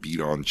just beat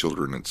on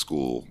children at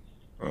school,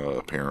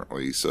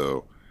 apparently.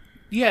 So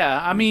yeah,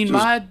 I mean,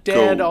 my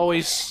dad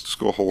always just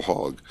go whole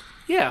hog.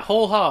 Yeah,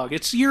 whole hog.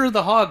 It's Year of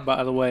the Hog,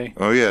 by the way.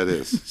 Oh yeah, it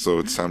is. So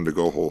it's time to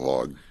go whole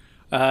hog.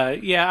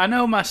 Yeah, I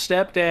know my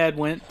stepdad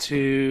went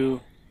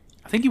to,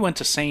 I think he went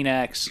to St.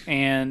 X,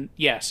 and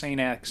yeah, St.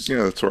 X.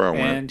 Yeah, that's where I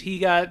went. And he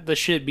got the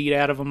shit beat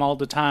out of him all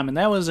the time, and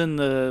that was in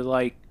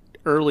the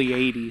early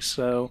 80s.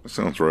 So that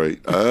sounds right.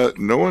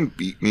 No one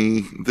beat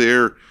me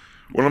there.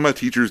 One of my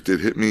teachers did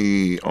hit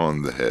me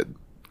on the head.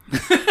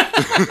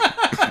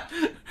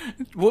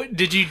 What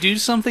did you do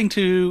something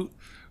to,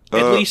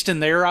 at least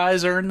in their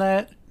eyes, earn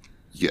that?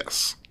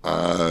 Yes.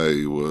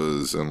 I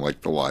was in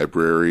the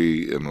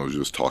library and was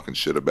just talking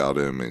shit about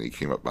him, and he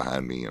came up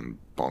behind me and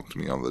bonked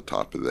me on the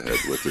top of the head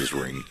with his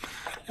ring.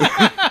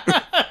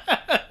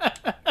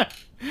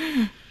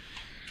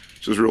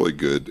 Which is really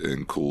good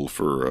and cool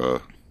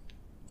for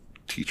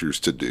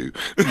teachers to do.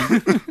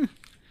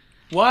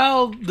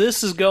 While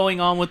this is going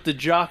on with the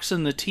jocks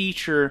and the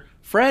teacher,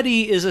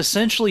 Freddy is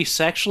essentially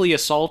sexually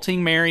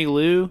assaulting Mary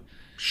Lou.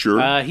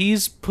 Sure.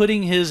 He's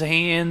putting his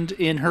hand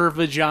in her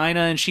vagina,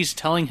 and she's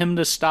telling him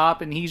to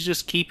stop, and he's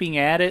just keeping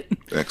at it.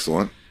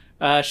 Excellent.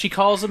 She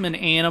calls him an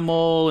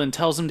animal and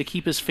tells him to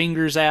keep his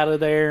fingers out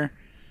of there.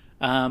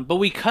 But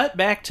we cut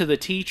back to the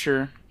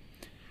teacher,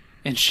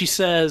 and she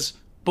says,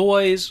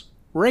 "Boys,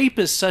 rape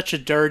is such a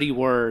dirty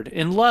word,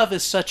 and love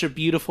is such a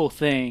beautiful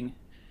thing."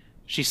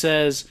 She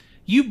says,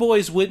 You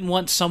boys wouldn't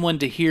want someone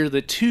to hear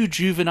that 2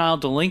 juvenile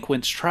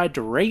delinquents tried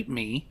to rape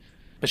me.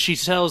 But she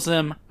tells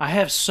them, I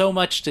have so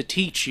much to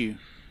teach you.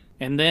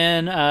 And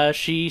then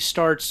she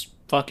starts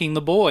fucking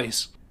the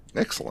boys.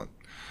 Excellent.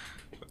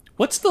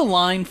 What's the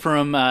line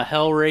from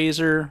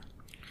Hellraiser?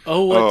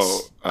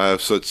 I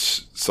have such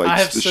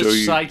sights to show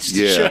you.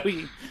 Show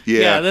you.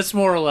 Yeah, that's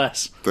more or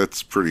less.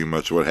 That's pretty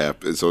much what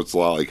happened. So it's a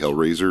lot like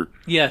Hellraiser.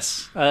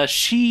 Yes.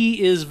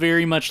 She is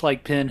very much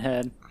like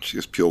Pinhead. She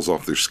just peels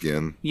off their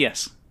skin.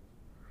 Yes.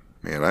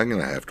 Man, I'm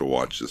going to have to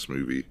watch this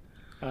movie.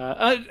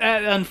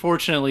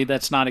 Unfortunately,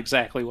 that's not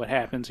exactly what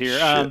happens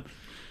here.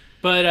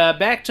 But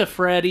back to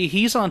Freddy.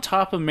 He's on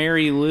top of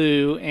Mary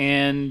Lou,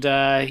 and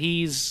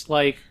he's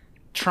like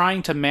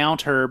trying to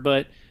mount her,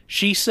 but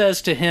she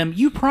says to him,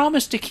 "You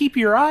promised to keep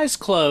your eyes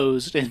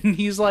closed," and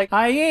he's like,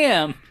 "I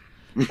am."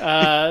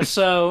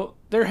 So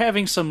they're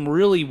having some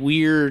really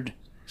weird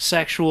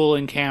sexual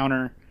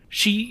encounter.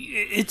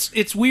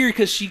 It's weird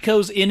because she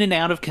goes in and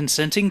out of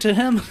consenting to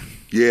him.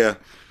 Yeah,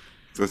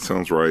 that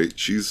sounds right.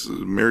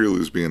 Mary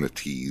Lou's being a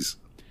tease.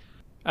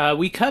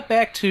 We cut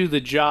back to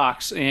the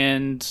jocks,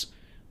 and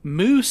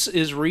Moose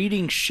is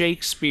reading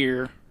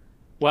Shakespeare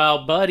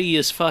while Buddy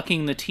is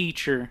fucking the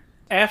teacher.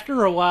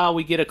 After a while,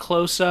 we get a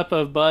close-up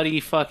of Buddy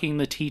fucking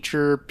the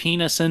teacher,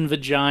 penis and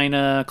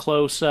vagina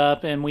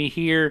close-up, and we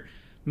hear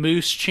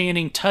Moose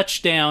chanting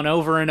touchdown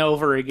over and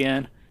over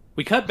again.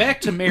 We cut back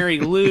to Mary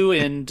Lou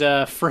and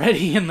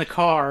Freddy in the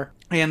car,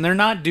 and they're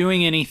not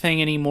doing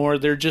anything anymore.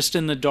 They're just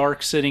in the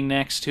dark sitting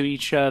next to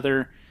each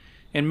other.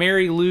 And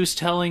Mary Lou's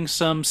telling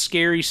some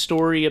scary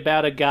story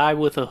about a guy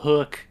with a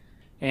hook,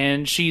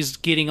 and she's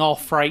getting all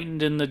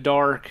frightened in the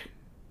dark.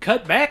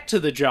 Cut back to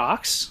the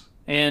jocks,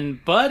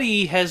 and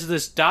Buddy has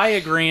this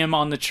diagram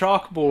on the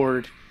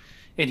chalkboard,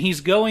 and he's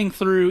going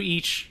through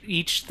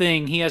each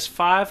thing. He has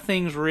 5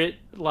 things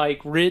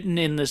written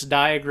in this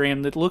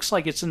diagram that looks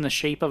like it's in the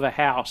shape of a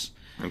house.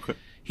 Okay.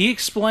 He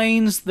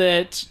explains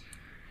that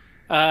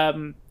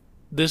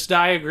this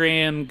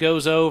diagram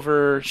goes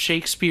over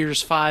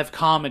Shakespeare's 5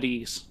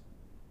 comedies.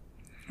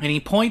 And he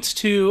points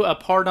to a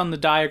part on the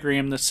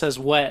diagram that says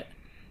wet.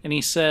 And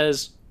he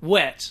says,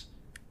 wet,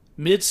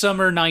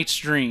 Midsummer Night's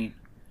Dream.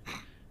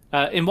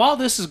 And while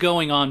this is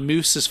going on,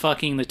 Moose is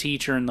fucking the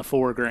teacher in the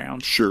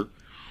foreground. Sure.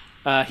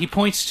 He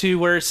points to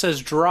where it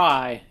says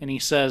dry, and he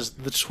says,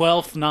 the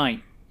 12th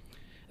night.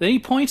 Then he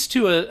points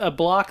to a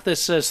block that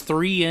says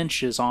 3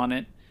 inches on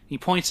it. He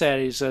points at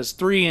it, he says,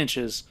 3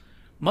 inches.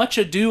 Much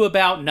ado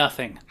about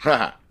nothing.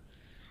 And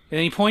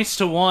he points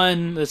to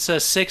one that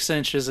says 6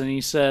 inches, and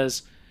he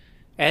says,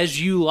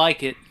 as you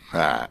like it.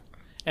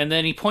 And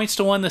then he points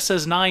to one that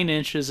says 9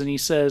 inches, and he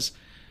says,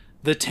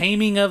 the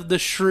taming of the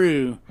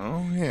shrew.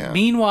 Oh, yeah.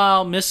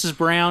 Meanwhile, Mrs.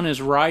 Brown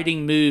is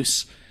riding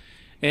Moose,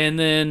 and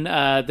then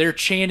they're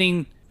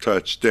chanting...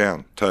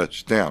 Touchdown,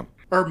 touchdown.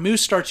 Or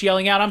Moose starts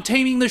yelling out, I'm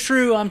taming the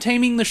shrew, I'm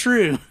taming the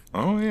shrew.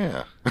 Oh,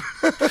 yeah.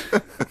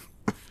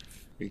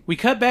 We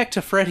cut back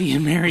to Freddy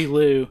and Mary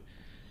Lou,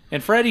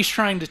 and Freddy's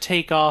trying to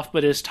take off,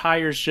 but his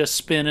tires just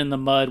spin in the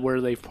mud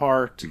where they've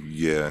parked.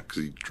 Yeah,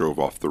 because he drove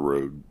off the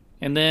road.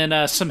 And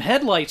then some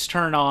headlights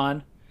turn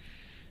on,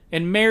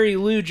 and Mary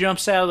Lou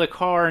jumps out of the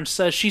car and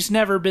says she's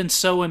never been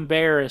so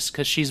embarrassed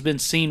because she's been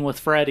seen with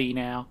Freddy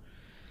now.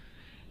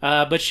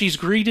 But she's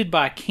greeted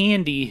by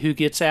Candy, who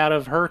gets out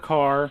of her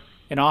car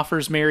and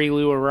offers Mary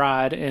Lou a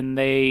ride, and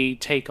they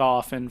take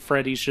off, and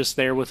Freddy's just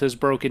there with his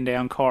broken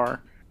down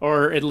car.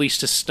 Or at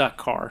least a stuck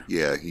car.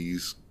 Yeah,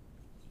 he's...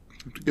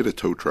 to get a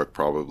tow truck,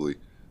 probably.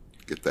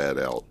 Get that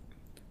out.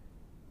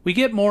 We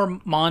get more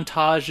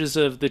montages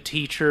of the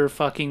teacher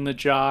fucking the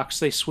jocks.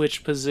 They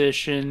switch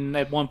position.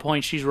 At one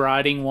point, she's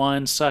riding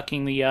one,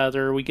 sucking the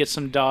other. We get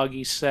some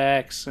doggy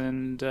sex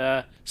and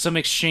some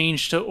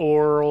exchange to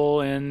oral.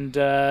 And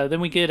then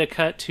we get a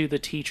cut to the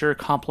teacher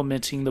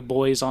complimenting the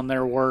boys on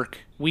their work.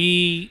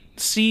 We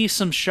see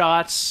some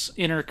shots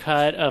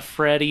intercut of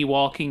Freddy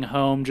walking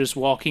home, just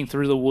walking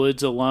through the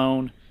woods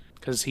alone,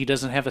 because he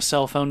doesn't have a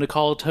cell phone to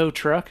call a tow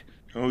truck.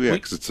 Oh, yeah,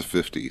 because it's the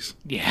 50s.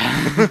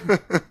 Yeah.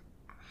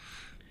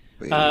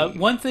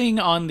 One thing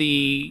on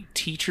the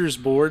teacher's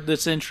board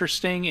that's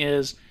interesting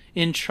is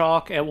in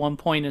chalk at one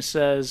point it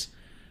says,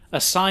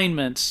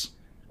 assignments,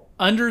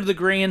 Under the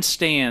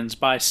Grandstands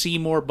by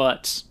Seymour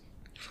Butts.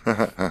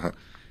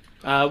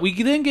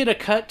 We then get a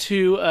cut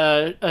to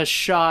a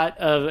shot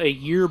of a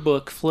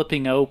yearbook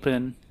flipping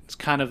open. It's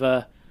kind of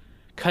a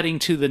cutting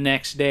to the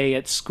next day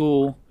at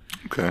school.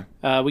 Okay.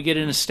 We get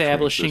an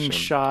establishing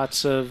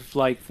shots of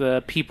like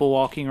the people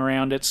walking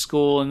around at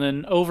school, and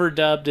then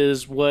overdubbed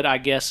is what I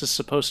guess is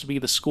supposed to be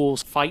the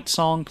school's fight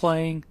song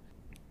playing.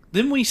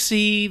 Then we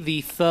see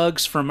the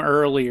thugs from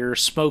earlier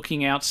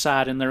smoking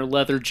outside in their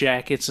leather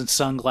jackets and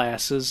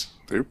sunglasses.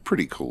 They're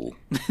pretty cool.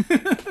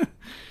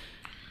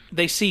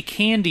 They see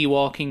Candy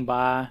walking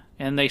by,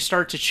 and they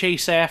start to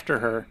chase after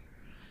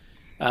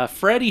her.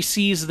 Freddy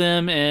sees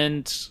them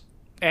and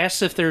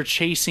asks if they're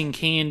chasing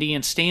Candy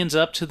and stands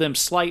up to them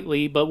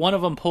slightly, but one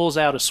of them pulls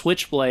out a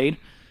switchblade.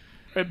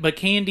 But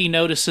Candy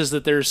notices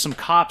that there's some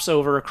cops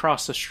over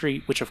across the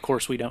street, which of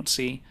course we don't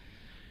see.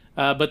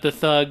 But the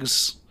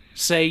thugs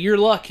say, "You're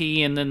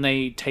lucky," and then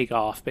they take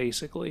off,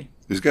 basically.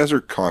 These guys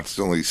are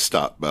constantly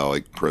stopped by,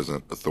 like,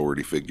 present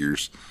authority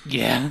figures.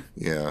 Yeah.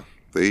 Yeah.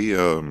 They,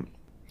 kind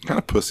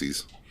of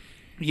pussies.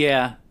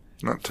 Yeah.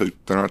 They're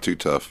not too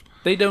tough.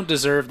 They don't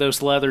deserve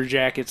those leather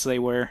jackets they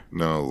wear.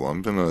 No,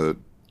 I'm gonna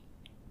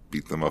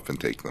beat them up and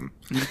take them.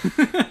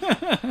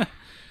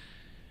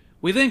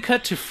 We then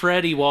cut to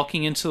Freddy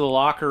walking into the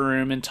locker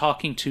room and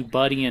talking to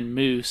Buddy and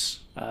Moose.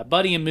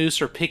 Buddy and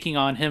Moose are picking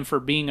on him for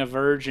being a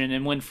virgin,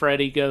 and when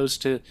Freddy goes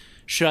to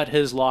shut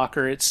his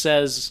locker, it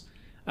says,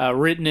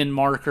 written in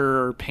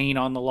marker or paint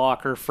on the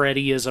locker,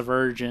 "Freddy is a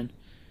virgin."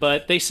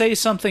 But they say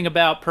something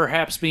about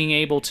perhaps being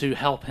able to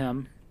help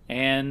him.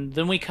 And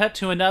then we cut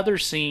to another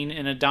scene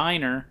in a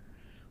diner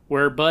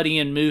where Buddy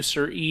and Moose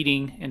are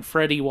eating, and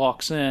Freddy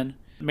walks in.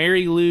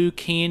 Mary Lou,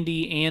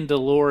 Candy, and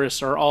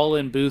Dolores are all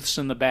in booths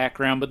in the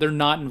background, but they're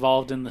not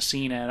involved in the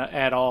scene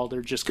at all.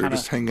 They're just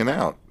hanging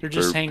out. They're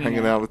just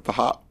hanging out at the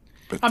hop.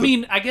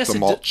 I guess the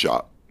malt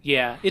shop.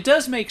 Yeah, it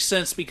does make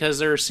sense because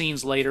there are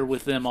scenes later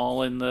with them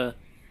all in the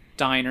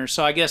diner,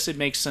 so I guess it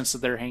makes sense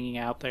that they're hanging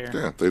out there.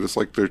 Yeah, they just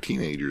like they're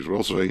teenagers. What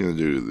else are they going to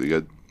do?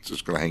 They're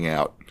just going to hang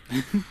out.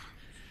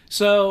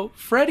 So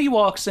Freddy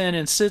walks in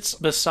and sits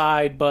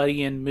beside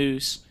Buddy and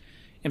Moose.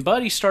 And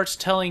Buddy starts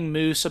telling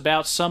Moose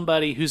about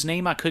somebody whose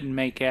name I couldn't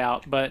make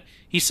out, but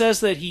he says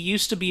that he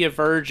used to be a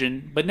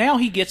virgin, but now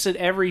he gets it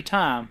every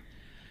time.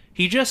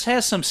 He just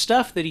has some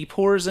stuff that he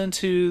pours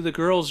into the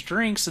girls'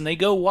 drinks, and they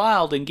go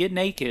wild and get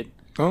naked.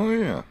 Oh,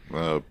 yeah.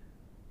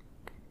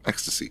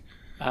 Ecstasy.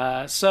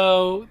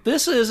 So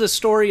this is a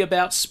story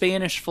about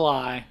Spanish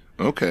fly.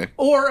 Okay.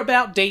 Or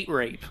about date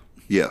rape.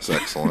 Yes,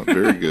 excellent.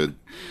 Very good.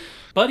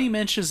 Buddy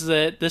mentions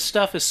that this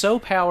stuff is so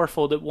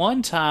powerful that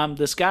one time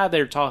this guy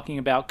they're talking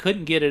about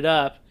couldn't get it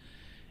up,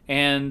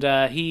 and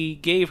he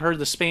gave her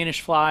the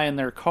Spanish fly in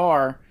their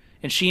car,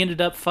 and she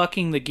ended up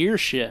fucking the gear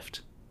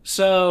shift.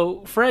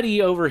 So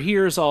Freddy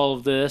overhears all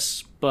of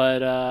this,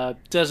 but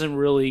doesn't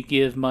really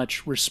give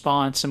much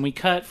response, and we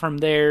cut from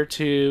there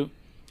to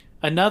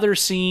another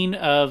scene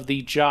of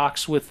the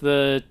jocks with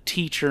the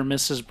teacher,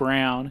 Mrs.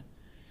 Brown,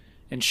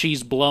 and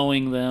she's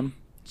blowing them.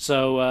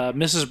 So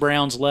Mrs.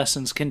 Brown's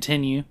lessons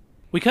continue.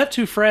 We cut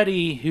to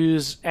Freddy,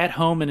 who's at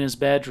home in his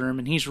bedroom,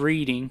 and he's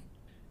reading.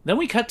 Then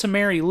we cut to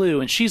Mary Lou,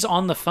 and she's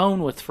on the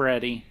phone with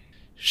Freddy.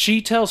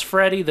 She tells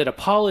Freddy that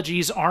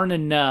apologies aren't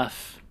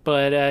enough,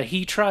 but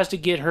he tries to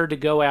get her to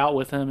go out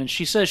with him, and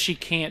she says she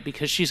can't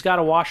because she's got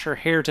to wash her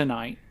hair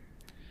tonight.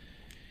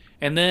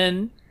 And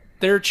then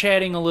they're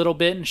chatting a little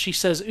bit, and she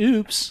says,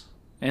 "Oops."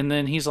 And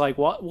then he's like,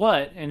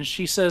 What? And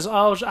she says,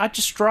 "Oh, I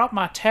just dropped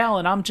my towel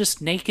and I'm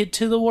just naked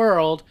to the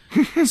world."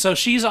 So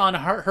she's on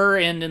her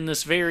end in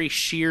this very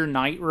sheer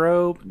night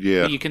robe.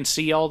 Yeah. That you can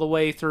see all the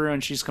way through,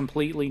 and she's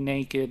completely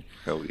naked.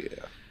 Hell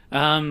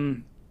yeah.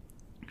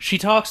 She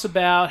talks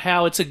about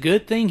how it's a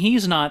good thing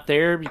he's not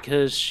there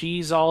because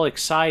she's all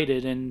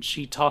excited, and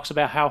she talks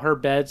about how her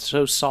bed's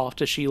so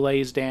soft as she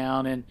lays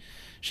down, and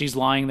she's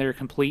lying there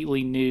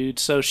completely nude.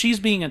 So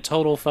she's being a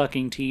total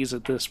fucking tease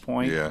at this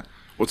point. Yeah.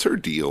 What's her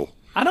deal?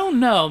 I don't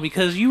know,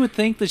 because you would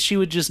think that she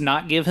would just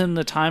not give him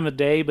the time of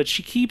day, but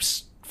she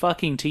keeps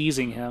fucking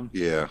teasing him.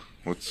 Yeah.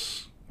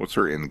 What's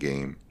her end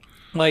game?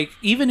 Like,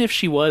 even if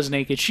she was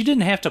naked, she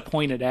didn't have to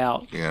point it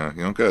out. Yeah,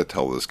 you don't gotta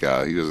tell this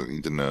guy. He doesn't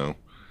need to know.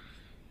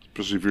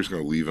 Especially if you're just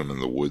gonna leave him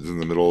in the woods in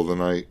the middle of the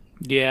night.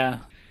 Yeah.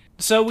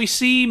 So we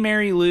see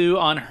Mary Lou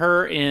on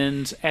her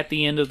end at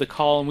the end of the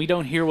call, and we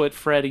don't hear what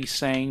Freddy's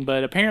saying,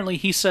 but apparently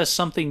he says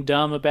something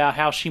dumb about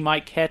how she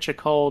might catch a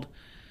cold,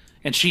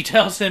 and she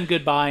tells him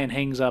goodbye and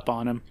hangs up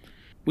on him.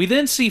 We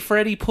then see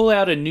Freddy pull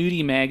out a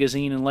nudie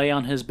magazine and lay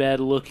on his bed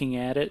looking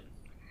at it.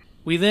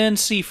 We then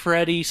see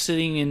Freddy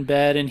sitting in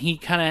bed, and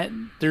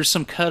there's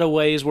some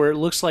cutaways where it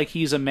looks like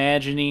he's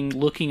imagining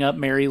looking up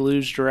Mary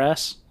Lou's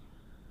dress.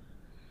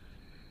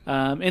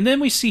 And then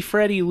we see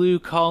Freddy Lou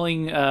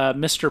calling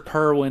Mr.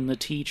 Perwin, the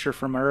teacher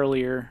from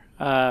earlier,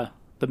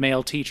 the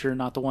male teacher,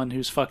 not the one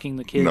who's fucking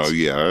the kids. No,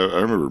 yeah,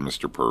 I remember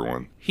Mr.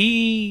 Perwin.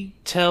 He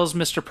tells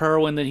Mr.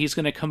 Perwin that he's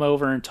going to come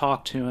over and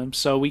talk to him.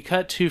 So we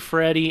cut to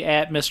Freddy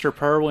at Mr.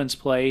 Perwin's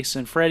place,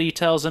 and Freddy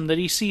tells him that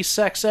he sees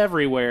sex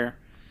everywhere.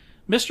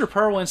 Mr.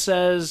 Perwin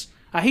says,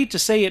 "I hate to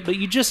say it, but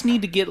you just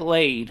need to get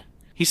laid."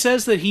 He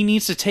says that he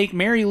needs to take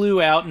Mary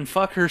Lou out and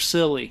fuck her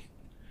silly.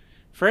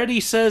 Freddy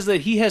says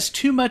that he has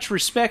too much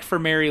respect for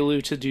Mary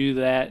Lou to do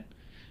that.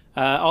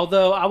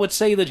 Although I would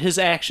say that his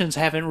actions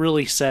haven't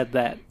really said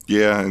that.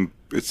 Yeah, and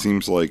it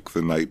seems like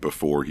the night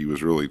before he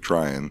was really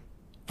trying.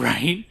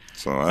 Right?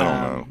 So I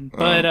don't know.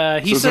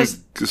 But he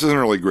says... This isn't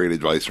really great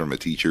advice from a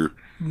teacher.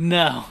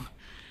 No.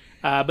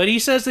 But he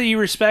says that he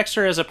respects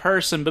her as a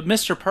person, but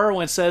Mr.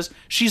 Perwin says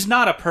she's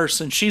not a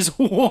person, she's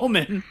a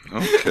woman.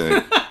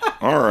 Okay.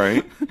 All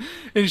right.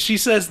 And she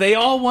says they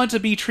all want to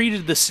be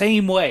treated the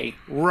same way.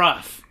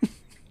 Rough.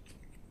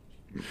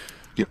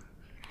 Yep.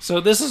 So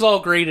this is all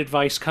great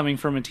advice coming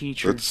from a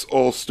teacher. That's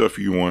all stuff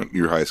you want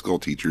your high school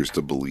teachers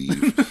to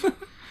believe.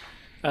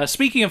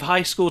 Speaking of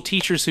high school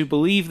teachers who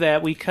believe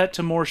that, we cut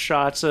to more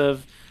shots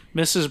of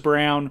Mrs.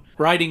 Brown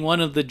riding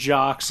one of the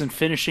jocks and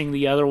finishing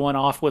the other one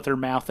off with her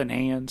mouth and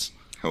hands.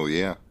 Hell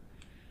yeah.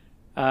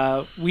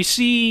 We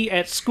see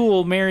at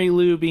school Mary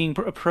Lou being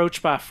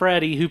approached by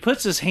Freddie, who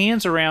puts his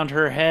hands around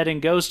her head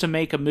and goes to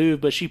make a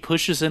move, but she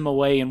pushes him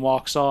away and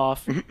walks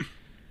off. And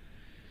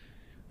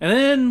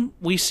then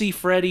we see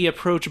Freddie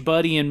approach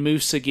Buddy and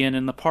Moose again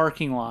in the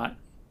parking lot.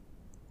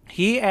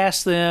 He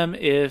asks them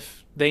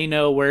if they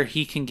know where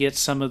he can get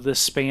some of this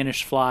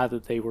Spanish fly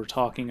that they were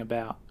talking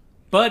about.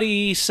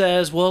 Buddy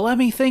says, well, let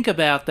me think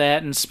about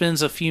that, and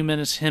spends a few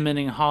minutes hemming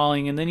and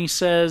hawing, and then he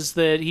says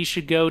that he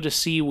should go to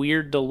see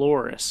Weird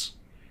Dolores.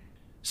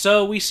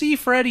 So we see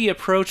Freddie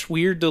approach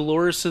Weird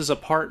Dolores'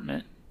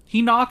 apartment.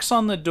 He knocks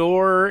on the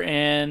door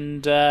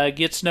and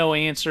gets no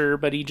answer,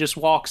 but he just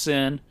walks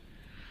in.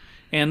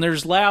 And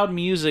there's loud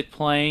music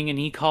playing, and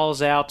he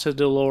calls out to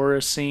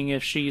Dolores, seeing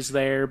if she's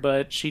there,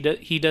 but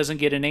he doesn't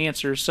get an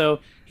answer. So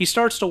he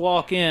starts to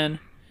walk in.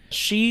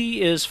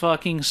 She is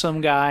fucking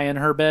some guy in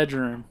her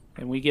bedroom,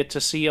 and we get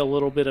to see a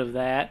little bit of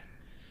that.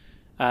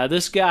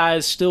 This guy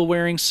is still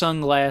wearing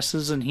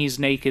sunglasses, and he's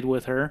naked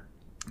with her.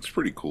 It's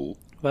pretty cool.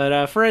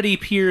 But Freddy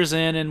peers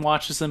in and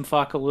watches them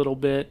fuck a little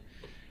bit.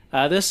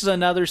 This is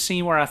another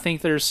scene where I think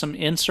there's some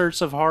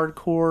inserts of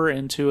hardcore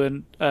into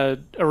an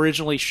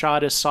originally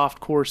shot as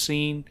softcore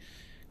scene,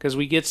 because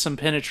we get some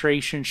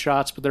penetration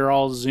shots, but they're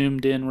all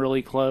zoomed in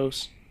really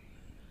close.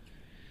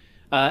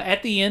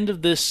 At the end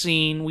of this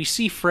scene, we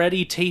see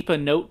Freddy tape a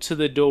note to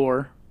the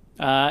door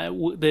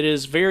that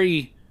is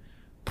very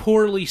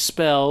poorly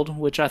spelled,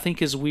 which I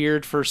think is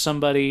weird for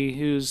somebody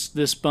who's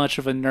this much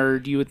of a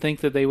nerd. You would think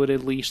that they would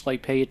at least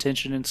like pay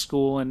attention in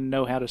school and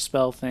know how to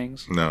spell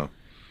things. No.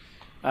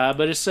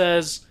 But it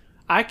says,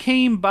 I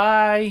came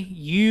by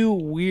you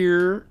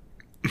weird,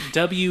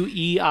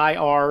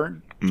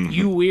 W-E-I-R,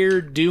 you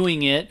weird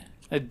doing it.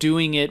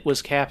 Doing it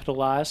was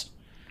capitalized.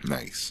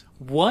 Nice.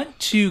 Want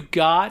to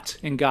got,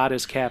 and got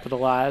is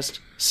capitalized,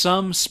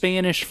 some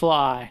Spanish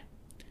fly.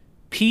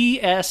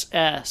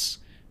 P.S.S.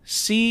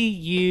 See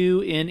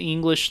you in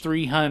English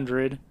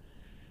 300.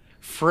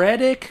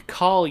 Frederick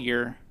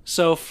Collier.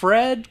 So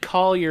Fred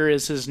Collier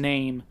is his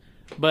name,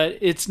 but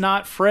it's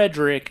not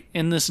Frederick.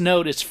 In this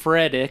note, it's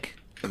Freddick.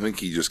 I think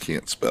he just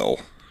can't spell.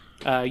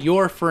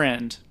 Your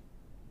friend.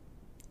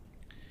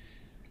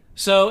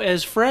 So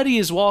as Freddy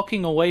is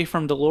walking away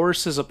from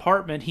Dolores'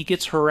 apartment, he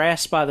gets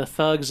harassed by the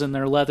thugs in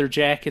their leather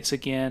jackets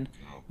again.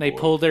 They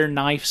pull their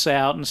knives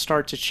out and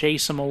start to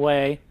chase him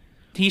away.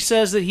 He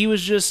says that he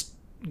was just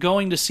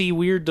going to see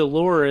Weird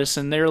Dolores,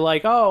 and they're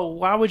like, oh,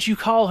 why would you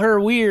call her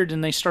weird?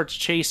 And they start to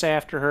chase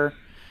after her.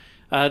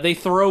 They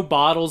throw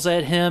bottles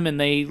at him, and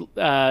they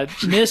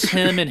miss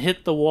him and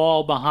hit the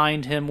wall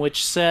behind him,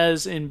 which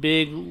says in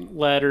big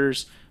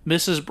letters,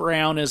 Mrs.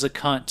 Brown is a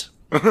cunt.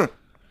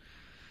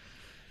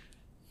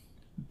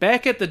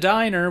 Back at the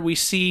diner, we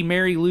see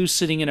Mary Lou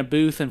sitting in a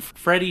booth, and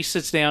Freddy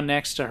sits down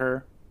next to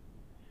her.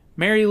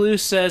 Mary Lou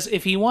says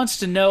if he wants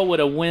to know what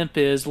a wimp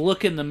is,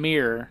 look in the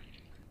mirror.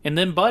 And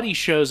then Buddy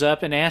shows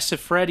up and asks if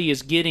Freddy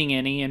is getting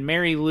any, and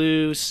Mary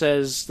Lou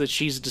says that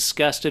she's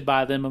disgusted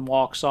by them and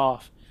walks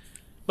off.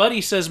 Buddy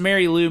says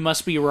Mary Lou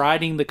must be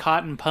riding the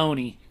cotton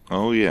pony.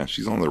 Oh, yeah,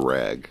 she's on the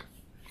rag,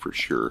 for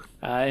sure.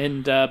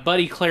 And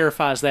Buddy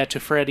clarifies that to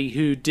Freddy,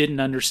 who didn't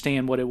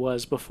understand what it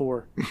was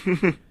before.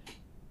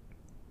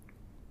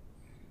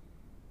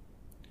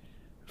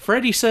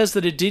 Freddy says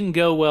that it didn't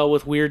go well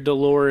with Weird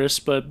Dolores,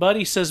 but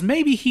Buddy says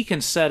maybe he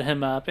can set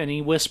him up, and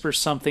he whispers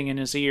something in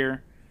his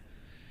ear.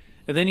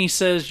 And then he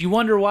says, you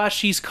wonder why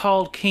she's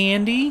called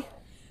Candy?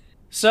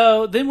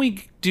 So then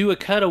we do a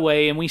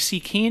cutaway, and we see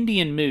Candy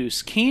and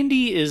Moose.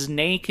 Candy is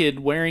naked,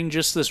 wearing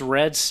just this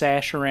red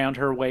sash around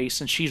her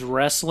waist, and she's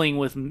wrestling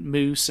with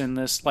Moose in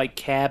this, like,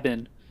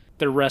 cabin.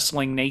 They're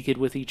wrestling naked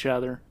with each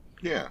other.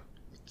 Yeah,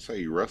 that's how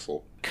you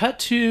wrestle. Cut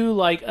to,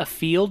 like, a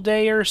field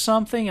day or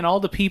something, and all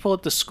the people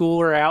at the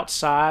school are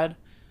outside.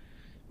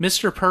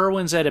 Mr.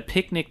 Perwin's at a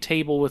picnic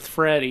table with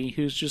Freddy,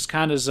 who's just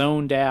kind of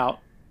zoned out.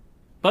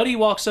 Buddy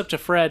walks up to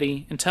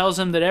Freddy and tells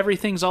him that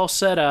everything's all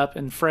set up,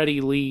 and Freddy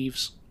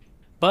leaves.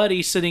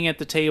 Buddy, sitting at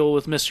the table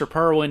with Mr.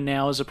 Perwin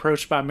now, is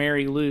approached by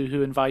Mary Lou,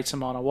 who invites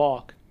him on a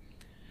walk.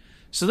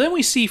 So then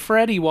we see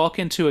Freddy walk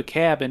into a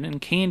cabin, and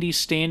Candy's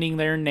standing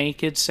there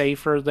naked, save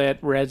for that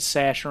red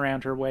sash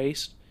around her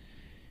waist.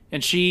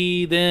 And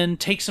she then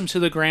takes him to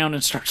the ground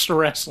and starts to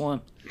wrestle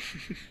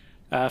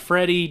him.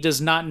 Freddy does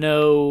not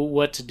know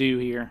what to do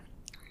here.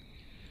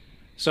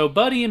 So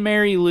Buddy and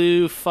Mary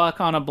Lou fuck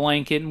on a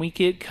blanket, and we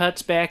get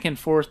cuts back and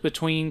forth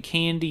between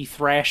Candy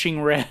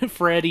thrashing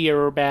Freddy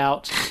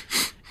about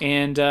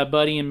and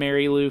Buddy and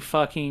Mary Lou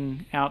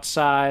fucking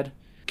outside.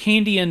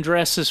 Candy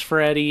undresses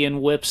Freddy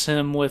and whips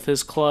him with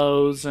his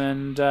clothes,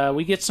 and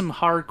we get some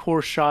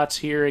hardcore shots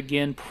here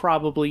again,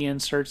 probably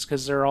inserts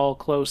because they're all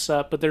close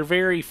up, but they're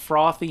very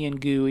frothy and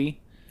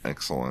gooey.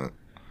 Excellent.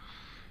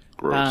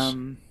 Gross.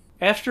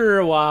 After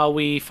a while,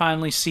 we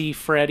finally see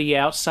Freddy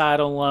outside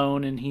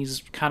alone, and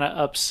he's kind of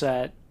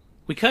upset.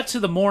 We cut to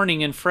the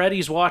morning, and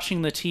Freddy's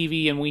watching the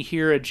TV, and we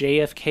hear a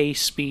JFK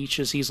speech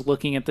as he's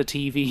looking at the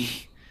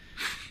TV,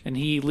 and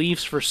he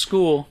leaves for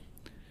school.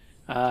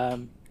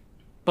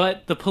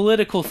 But the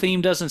political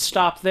theme doesn't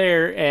stop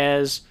there,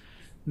 as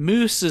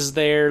Moose is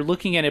there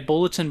looking at a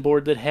bulletin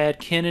board that had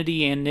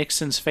Kennedy and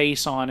Nixon's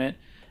face on it,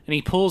 and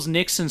he pulls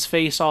Nixon's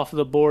face off of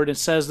the board and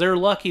says they're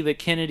lucky that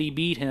Kennedy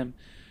beat him.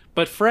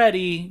 But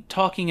Freddie,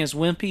 talking as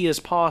wimpy as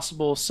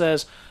possible,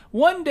 says,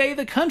 one day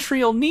the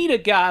country will need a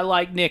guy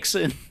like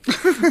Nixon.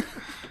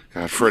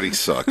 God, Freddie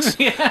sucks.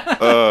 Yeah.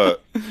 So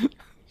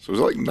it was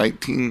like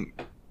 19...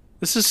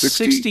 This is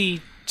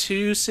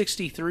 62,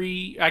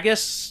 63, I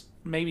guess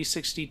maybe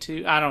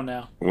 62. I don't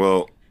know.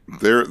 Well,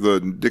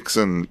 the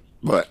Nixon...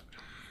 But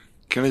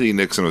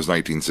Kennedy-Nixon was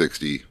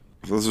 1960.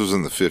 This was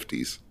in the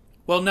 50s.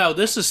 Well, no,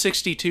 this is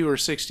 62 or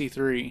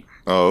 63.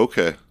 Oh,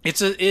 okay.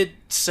 It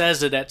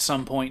says it at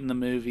some point in the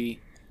movie.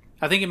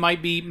 I think it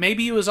might be,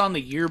 maybe it was on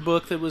the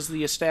yearbook that was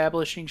the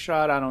establishing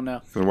shot. I don't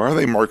know. Then why are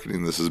they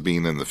marketing this as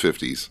being in the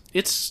 50s?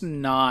 It's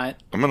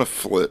not. I'm going to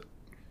flip.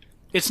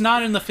 It's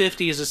not in the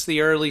 50s. It's the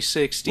early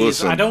 60s.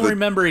 Listen, I don't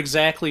remember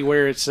exactly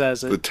where it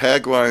says it. The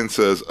tagline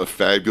says, a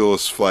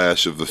fabulous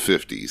flash of the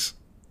 50s.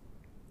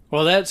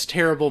 Well, that's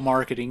terrible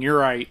marketing. You're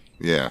right.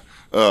 Yeah.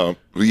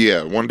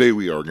 Yeah, one day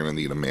we are going to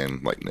need a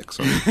man like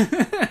Nixon.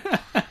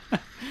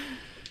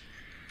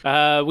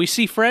 We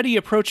see Freddie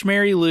approach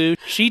Mary Lou.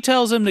 She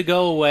tells him to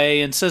go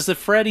away and says that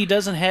Freddie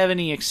doesn't have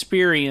any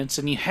experience,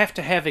 and you have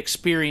to have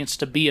experience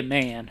to be a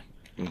man.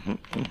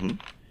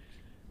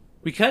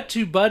 We cut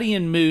to Buddy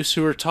and Moose,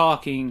 who are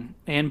talking,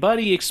 and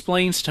Buddy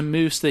explains to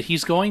Moose that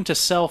he's going to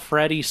sell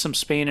Freddie some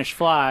Spanish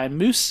fly.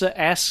 Moose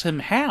asks him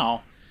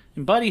how,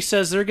 and Buddy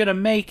says they're going to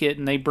make it,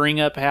 and they bring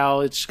up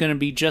how it's going to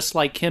be just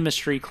like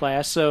chemistry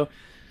class. So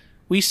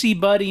we see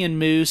Buddy and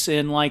Moose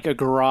in like a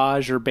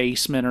garage or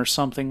basement or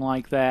something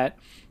like that,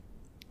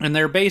 and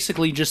they're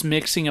basically just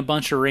mixing a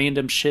bunch of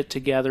random shit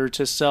together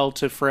to sell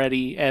to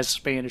Freddie as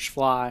Spanish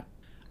fly.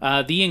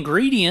 The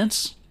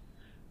ingredients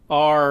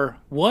are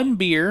one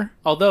beer,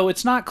 although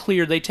it's not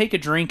clear. They take a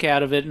drink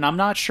out of it, and I'm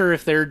not sure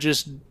if they're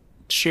just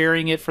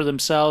sharing it for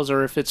themselves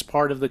or if it's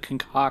part of the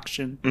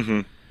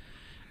concoction.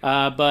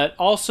 But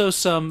also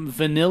some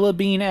vanilla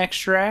bean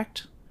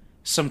extract,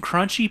 some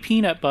crunchy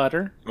peanut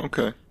butter,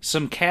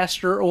 some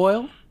castor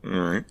oil,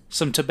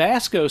 some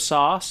Tabasco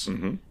sauce,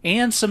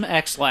 and some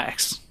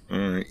X-Lax. All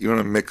right. You want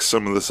to mix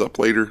some of this up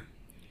later?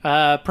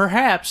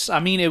 Perhaps.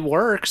 I mean, it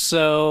works,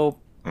 so...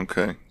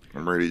 Okay.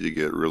 I'm ready to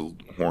get real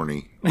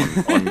horny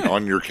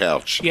on your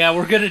couch. Yeah,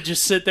 we're going to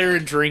just sit there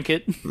and drink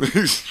it.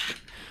 Sit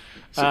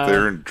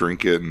there and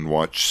drink it and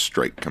watch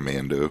Strike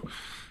Commando.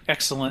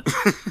 Excellent.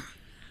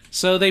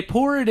 So they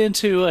pour it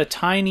into a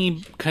tiny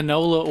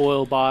canola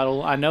oil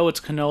bottle. I know it's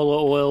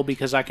canola oil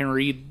because I can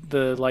read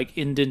the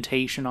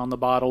indentation on the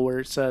bottle where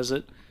it says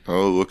it.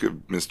 Oh, look at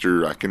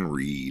Mr. I can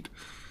read.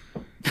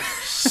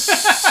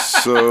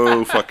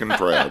 So fucking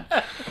proud.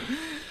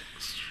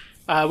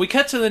 We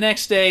cut to the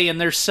next day, and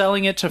they're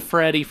selling it to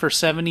Freddie for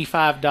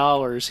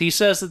 $75. He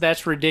says that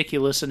that's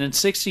ridiculous, and in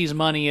 60s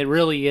money, it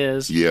really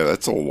is. Yeah,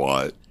 that's a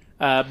lot.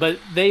 But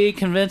they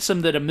convinced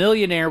him that a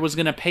millionaire was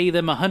going to pay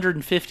them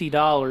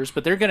 $150,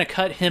 but they're going to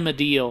cut him a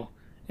deal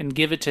and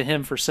give it to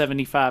him for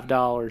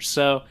 $75.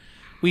 So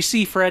we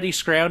see Freddie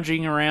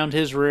scrounging around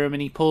his room,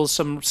 and he pulls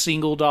some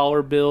single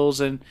dollar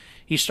bills, and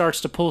he starts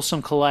to pull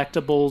some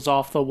collectibles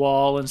off the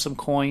wall and some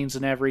coins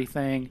and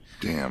everything.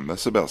 Damn,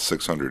 that's about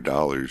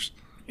 $600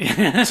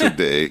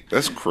 today.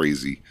 That's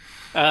crazy.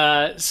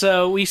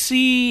 So we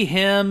see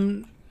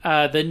him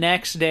the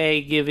next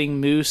day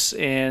giving Moose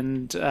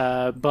and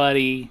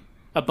Buddy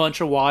a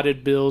bunch of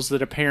wadded bills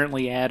that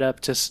apparently add up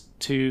to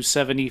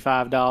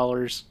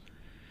 $75.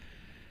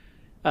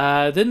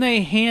 Then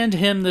they hand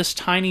him this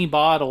tiny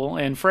bottle,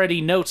 and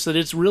Freddie notes that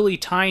it's really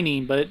tiny,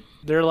 but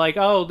they're like,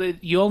 oh,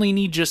 you only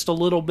need just a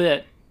little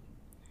bit.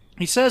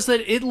 He says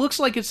that it looks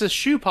like it's a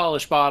shoe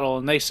polish bottle,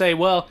 and they say,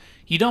 well,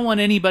 you don't want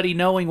anybody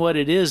knowing what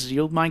it is.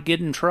 You might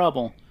get in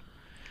trouble.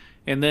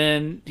 And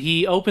then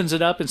he opens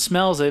it up and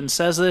smells it and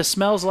says that it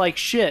smells like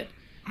shit.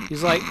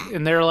 He's like,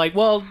 and they're like,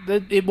 well,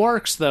 it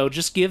works, though.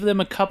 Just give them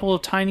a couple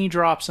of tiny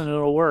drops and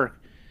it'll work.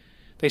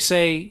 They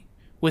say,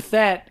 with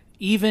that,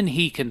 even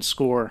he can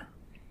score.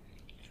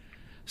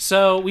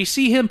 So we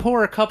see him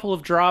pour a couple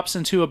of drops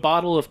into a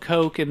bottle of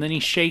Coke, and then he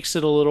shakes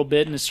it a little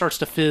bit, and it starts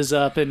to fizz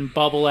up and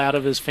bubble out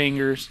of his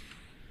fingers.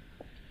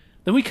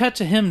 Then we cut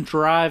to him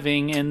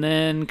driving, and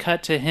then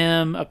cut to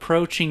him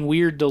approaching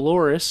Weird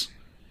Dolores.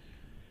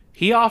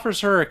 He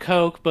offers her a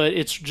Coke, but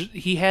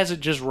he has it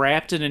just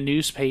wrapped in a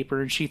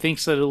newspaper, and she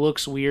thinks that it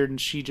looks weird,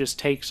 and she just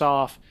takes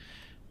off.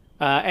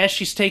 As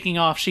she's taking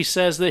off, she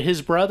says that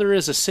his brother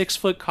is a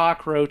 6-foot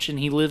cockroach, and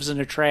he lives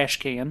in a trash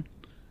can.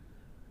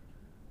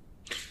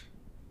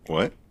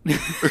 What?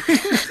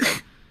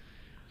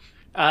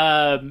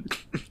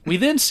 We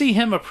then see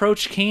him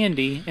approach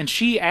Candy, and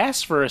she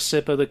asks for a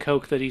sip of the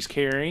Coke that he's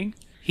carrying.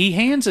 He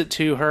hands it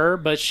to her,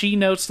 but she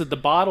notes that the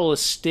bottle is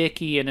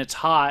sticky and it's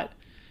hot,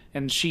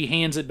 and she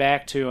hands it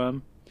back to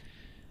him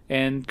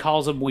and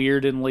calls him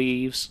weird and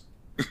leaves.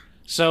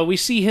 So we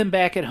see him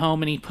back at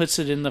home, and he puts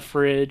it in the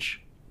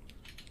fridge.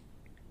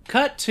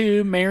 Cut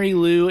to Mary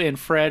Lou and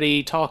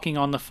Freddie talking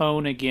on the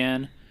phone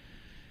again.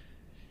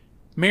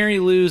 Mary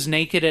Lou's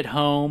naked at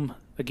home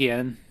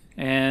again,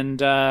 and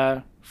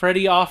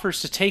Freddy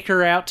offers to take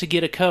her out to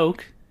get a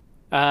Coke.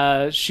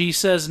 She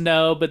says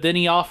no, but then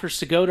he offers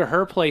to go to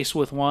her place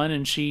with one,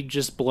 and she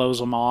just blows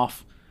him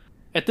off.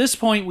 At this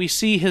point, we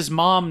see his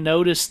mom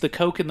notice the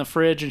Coke in the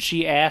fridge, and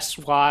she asks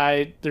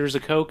why there's a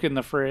Coke in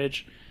the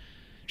fridge.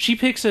 She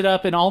picks it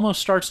up and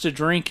almost starts to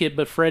drink it,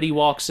 but Freddy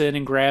walks in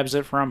and grabs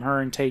it from her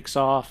and takes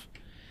off.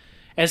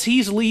 As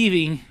he's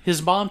leaving,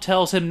 his mom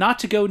tells him not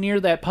to go near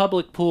that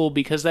public pool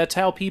because that's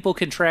how people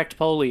contract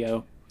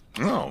polio.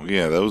 Oh,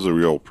 yeah, that was a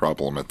real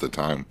problem at the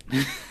time.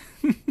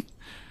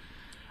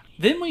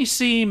 Then we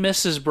see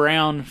Mrs.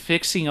 Brown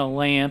fixing a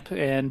lamp,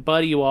 and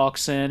Buddy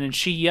walks in, and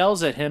she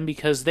yells at him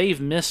because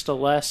they've missed a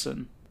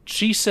lesson.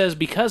 She says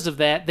because of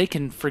that, they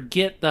can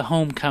forget the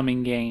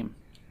homecoming game.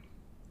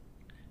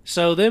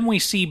 So then we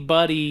see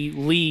Buddy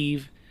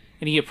leave,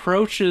 and he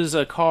approaches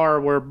a car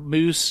where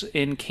Moose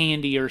and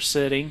Candy are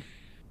sitting.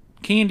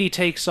 Candy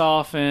takes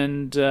off,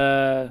 and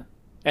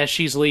as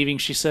she's leaving,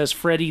 she says,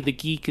 Freddy the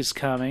Geek is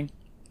coming.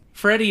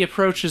 Freddy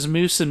approaches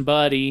Moose and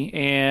Buddy,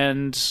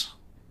 and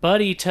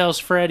Buddy tells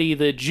Freddy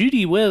that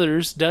Judy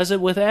Withers does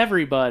it with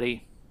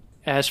everybody.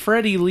 As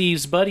Freddy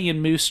leaves, Buddy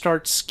and Moose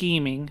start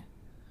scheming.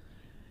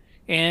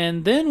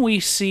 And then we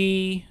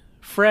see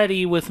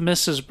Freddy with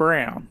Mrs.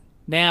 Brown.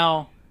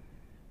 Now,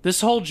 this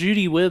whole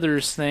Judy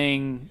Withers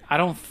thing, I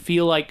don't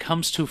feel like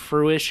comes to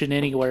fruition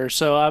anywhere.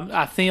 So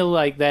I feel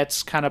like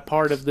that's kind of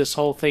part of this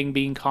whole thing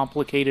being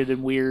complicated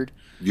and weird.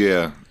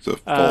 Yeah, it's a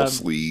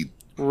false lead.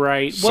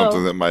 Right.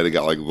 Something that might have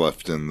got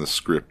left in the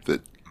script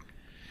that...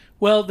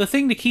 Well, the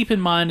thing to keep in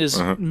mind is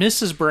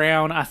Mrs.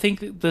 Brown, I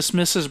think this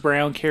Mrs.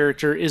 Brown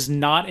character is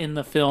not in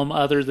the film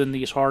other than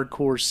these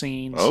hardcore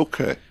scenes.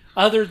 Okay.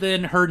 Other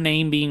than her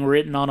name being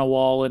written on a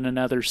wall in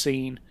another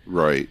scene.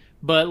 Right.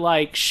 But,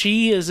 like,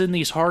 she is in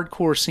these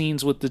hardcore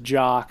scenes with the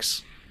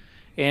jocks.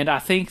 And I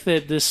think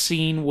that this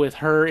scene with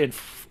her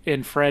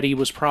and Freddy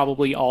was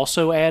probably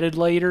also added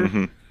later.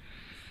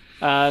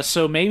 Mm-hmm.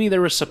 So maybe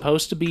there was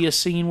supposed to be a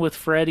scene with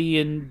Freddy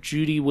and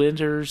Judy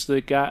Withers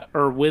that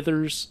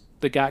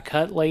got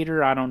cut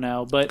later. I don't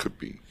know. But could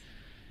be.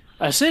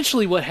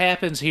 Essentially what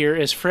happens here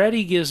is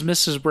Freddy gives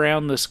Mrs.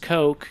 Brown this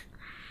Coke,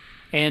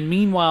 and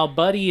meanwhile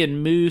Buddy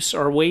and Moose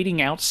are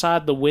waiting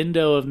outside the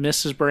window of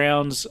Mrs.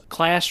 Brown's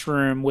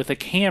classroom with a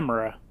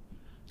camera.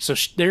 So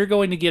they're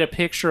going to get a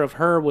picture of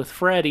her with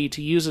Freddy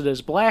to use it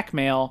as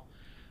blackmail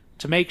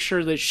to make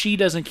sure that she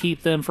doesn't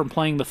keep them from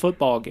playing the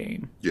football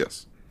game.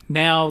 Yes.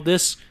 Now,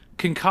 this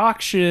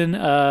concoction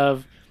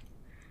of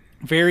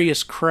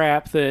various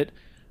crap that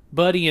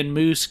Buddy and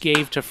Moose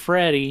gave to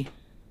Freddy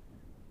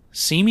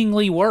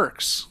seemingly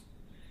works,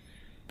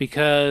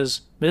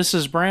 because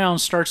Mrs. Brown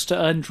starts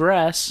to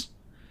undress,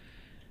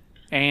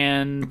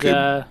 and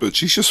but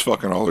she's just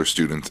fucking all her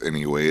students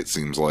anyway, it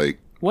seems like.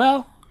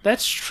 Well,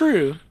 that's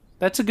true.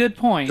 That's a good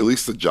point. At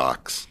least the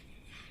jocks.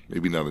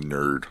 Maybe not a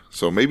nerd.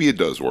 So maybe it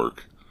does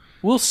work.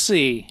 We'll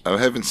see. I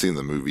haven't seen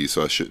the movie,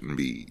 so I shouldn't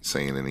be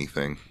saying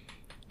anything.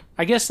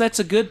 I guess that's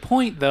a good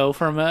point, though,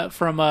 from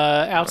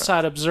a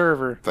outside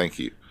observer. Thank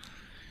you.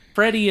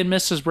 Freddy and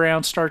Mrs.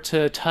 Brown start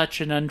to touch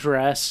and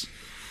undress.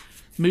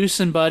 Moose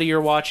and Buddy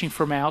are watching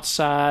from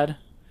outside.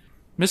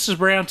 Mrs.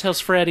 Brown tells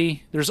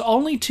Freddy, there's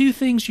only two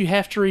things you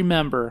have to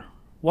remember.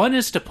 One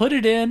is to put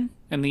it in,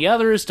 and the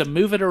other is to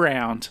move it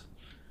around.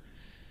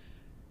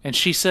 And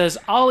she says,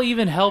 I'll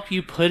even help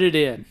you put it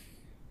in.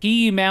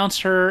 He mounts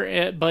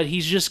her, but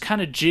he's just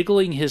kind of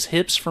jiggling his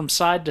hips from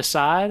side to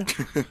side.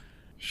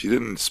 She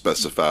didn't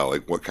specify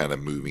like what kind of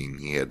moving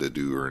he had to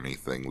do or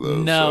anything,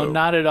 though. No, so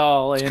not at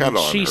all. And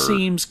she her.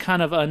 seems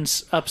kind of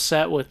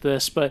upset with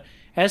this. But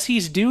as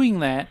he's doing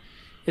that,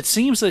 it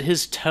seems that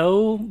his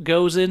toe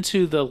goes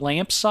into the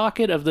lamp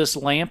socket of this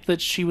lamp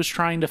that she was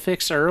trying to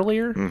fix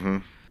earlier. Mm-hmm.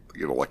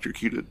 Get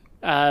electrocuted.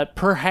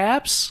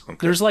 Perhaps. Okay.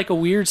 There's like a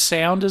weird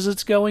sound as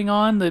it's going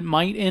on that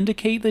might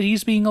indicate that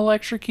he's being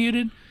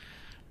electrocuted.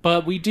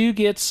 But we do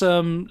get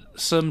some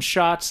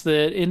shots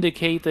that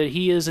indicate that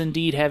he is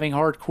indeed having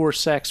hardcore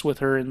sex with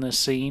her in this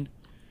scene.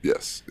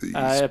 Yes.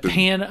 A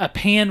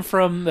pan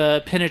from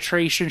the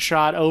penetration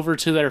shot over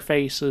to their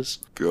faces.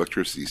 The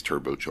electricity's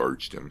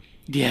turbocharged him.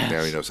 Yes.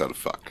 Now he knows how to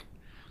fuck.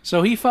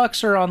 So he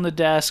fucks her on the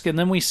desk, and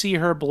then we see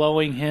her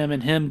blowing him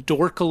and him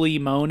dorkily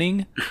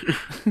moaning.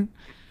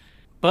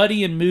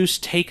 Buddy and Moose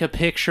take a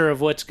picture of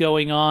what's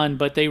going on,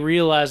 but they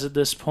realize at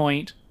this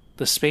point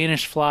the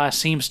Spanish Fly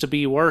seems to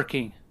be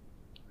working.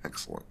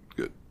 Excellent.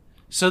 Good.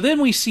 So then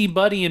we see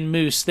Buddy and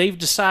Moose. They've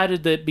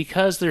decided that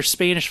because their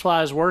Spanish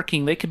Fly is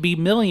working, they could be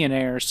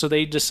millionaires, so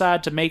they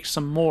decide to make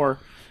some more,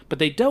 but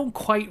they don't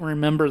quite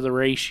remember the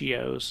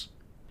ratios.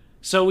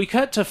 So we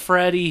cut to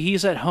Freddy.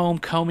 He's at home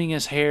combing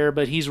his hair,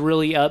 but he's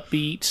really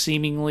upbeat.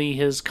 Seemingly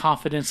his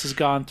confidence has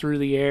gone through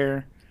the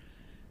air.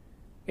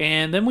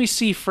 And then we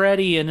see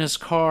Freddy in his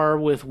car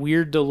with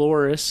Weird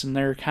Dolores, and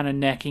they're kind of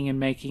necking and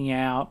making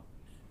out.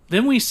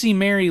 Then we see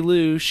Mary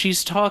Lou.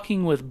 She's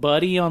talking with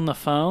Buddy on the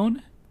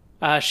phone.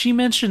 She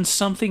mentions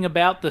something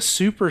about the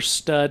super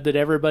stud that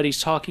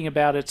everybody's talking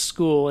about at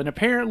school, and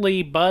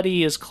apparently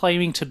Buddy is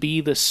claiming to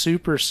be the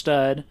super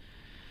stud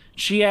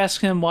She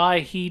asks him why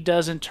he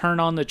doesn't turn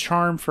on the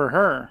charm for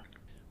her.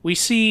 We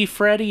see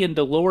Freddy and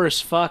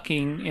Dolores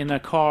fucking in a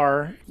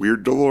car.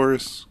 Weird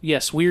Dolores?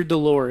 Yes, weird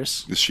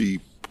Dolores. Does she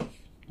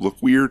look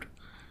weird?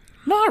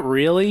 Not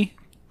really.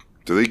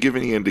 Do they give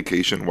any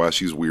indication why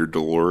she's weird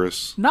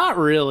Dolores? Not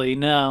really,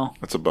 no.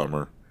 That's a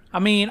bummer. I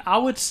mean, I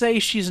would say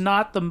she's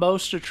not the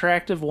most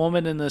attractive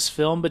woman in this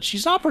film, but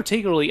she's not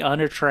particularly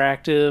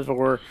unattractive,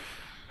 or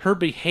her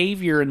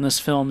behavior in this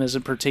film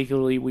isn't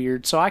particularly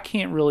weird, so I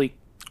can't really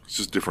It's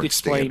just different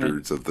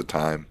standards of the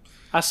time.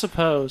 I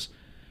suppose.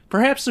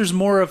 Perhaps there's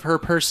more of her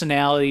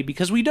personality,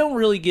 because we don't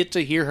really get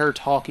to hear her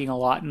talking a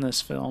lot in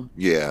this film.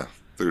 Yeah,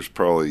 there's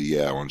probably,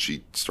 when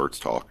she starts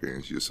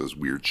talking, she just says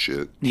weird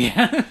shit.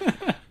 Yeah.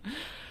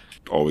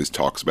 Always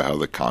talks about how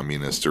the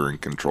communists are in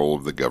control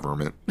of the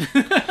government.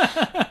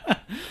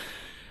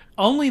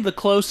 Only the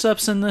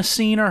close-ups in this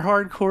scene are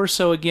hardcore,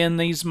 so again,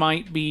 these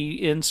might be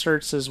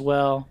inserts as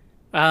well.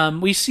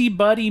 We see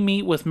Buddy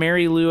meet with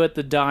Mary Lou at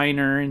the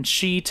diner, and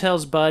she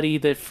tells Buddy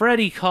that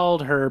Freddy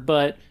called her,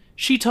 but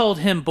she told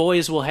him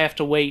boys will have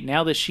to wait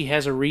now that she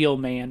has a real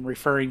man,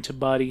 referring to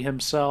Buddy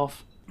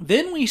himself.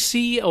 Then we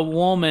see a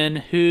woman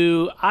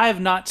who I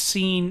have not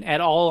seen at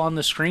all on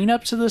the screen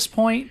up to this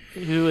point,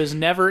 who is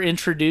never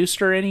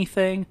introduced or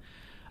anything.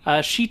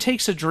 She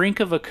takes a drink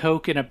of a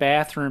Coke in a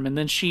bathroom, and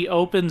then she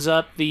opens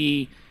up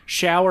the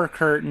shower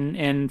curtain,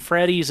 and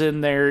Freddy's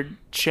in there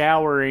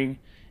showering,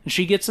 and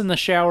she gets in the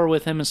shower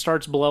with him and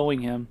starts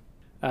blowing him.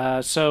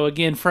 So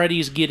again,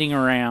 Freddy's getting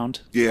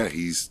around. Yeah,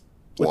 he's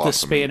with blossoming. The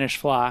Spanish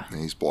fly.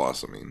 He's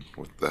blossoming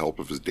with the help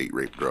of his date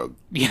rape drug.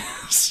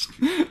 Yes.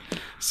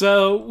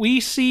 So we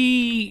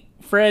see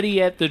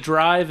Freddy at the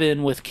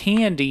drive-in with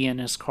Candy in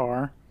his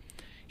car.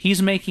 He's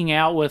making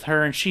out with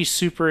her, and she's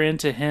super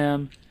into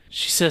him.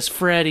 She says,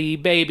 "Freddy,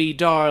 baby,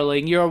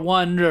 darling, you're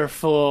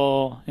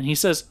wonderful." And he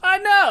says, "I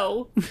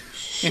know,"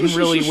 in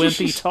really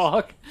wimpy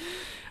talk.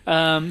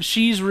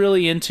 She's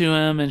really into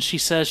him, and she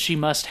says she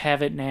must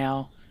have it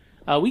now.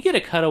 We get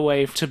a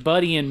cutaway to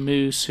Buddy and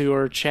Moose, who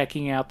are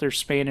checking out their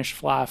Spanish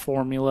fly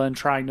formula and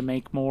trying to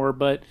make more,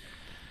 but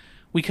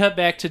we cut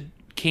back to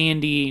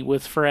Candy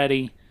with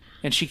Freddy,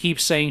 and she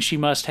keeps saying she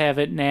must have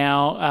it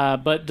now,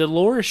 but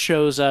Dolores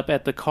shows up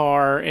at the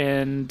car,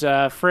 and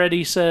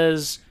Freddy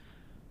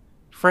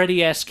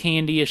asks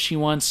Candy if she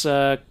wants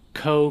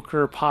Coke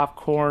or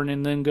popcorn,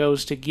 and then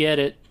goes to get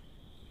it.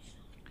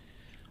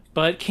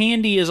 But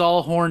Candy is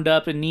all horned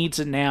up and needs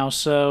it now,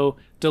 so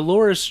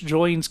Dolores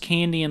joins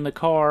Candy in the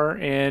car,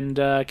 and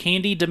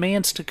Candy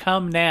demands to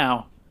come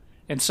now.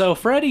 And so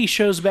Freddy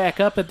shows back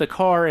up at the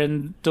car,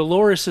 and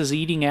Dolores is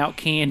eating out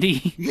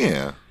Candy.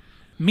 Yeah.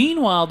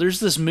 Meanwhile, there's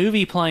this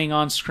movie playing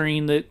on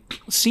screen that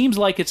seems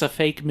like it's a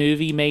fake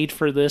movie made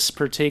for this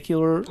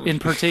in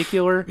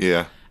particular.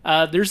 Yeah.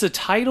 There's a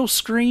title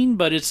screen,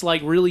 but it's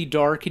like really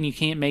dark and you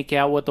can't make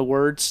out what the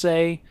words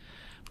say.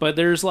 But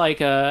there's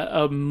like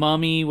a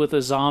mummy with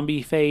a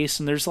zombie face,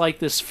 and there's like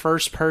this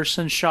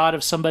first-person shot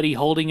of somebody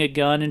holding a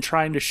gun and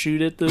trying to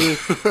shoot at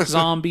the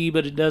zombie,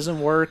 but it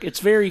doesn't work. It's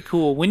very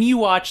cool. When you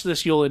watch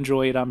this, you'll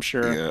enjoy it, I'm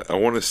sure. Yeah, I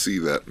want to see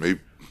that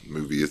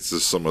movie. It's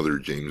just some other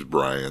James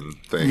Bryan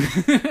thing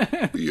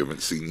that you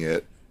haven't seen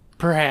yet.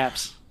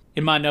 Perhaps.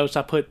 In my notes,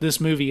 I put,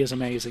 "This movie is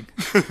amazing."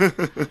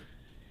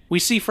 We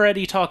see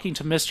Freddy talking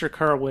to Mr.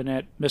 Kerwin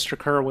at Mr.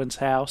 Kerwin's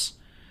house.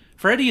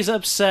 Freddy is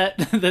upset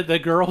that the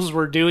girls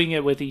were doing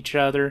it with each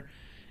other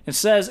and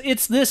says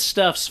it's this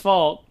stuff's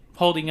fault,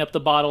 holding up the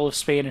bottle of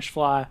Spanish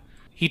fly.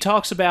 He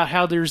talks about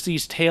how there's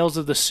these tales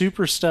of the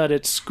super stud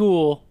at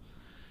school,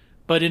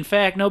 but in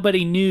fact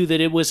nobody knew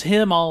that it was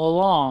him all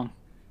along.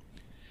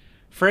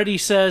 Freddy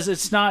says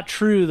it's not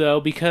true though,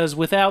 because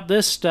without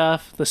this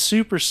stuff, the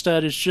super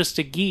stud is just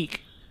a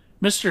geek.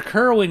 Mr.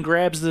 Kerwin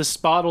grabs this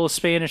bottle of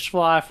Spanish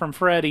fly from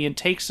Freddy and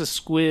takes a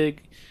squig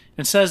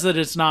and says that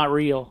it's not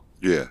real.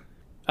 Yeah.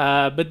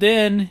 But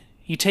then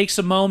he takes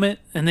a moment,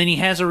 and then he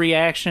has a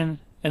reaction,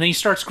 and then he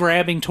starts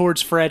grabbing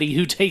towards Freddy,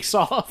 who takes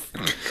off.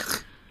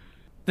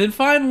 Then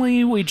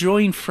finally, we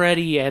join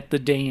Freddy at the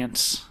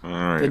dance. All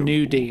right. The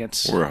new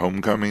dance. We're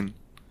homecoming?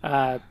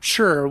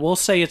 Sure, we'll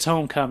say it's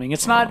homecoming.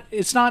 It's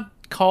not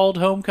called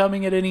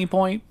homecoming at any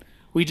point.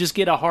 We just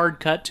get a hard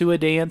cut to a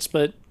dance,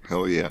 but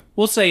hell yeah.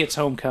 We'll say it's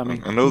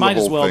homecoming. I know Might the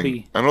whole as well thing,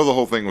 be. I know the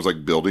whole thing was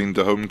like building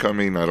to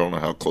homecoming. I don't know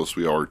how close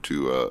we are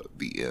to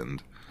the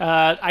end.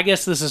 I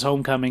guess this is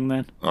homecoming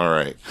then. All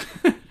right.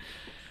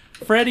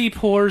 Freddy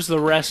pours the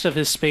rest of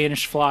his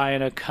Spanish fly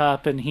in a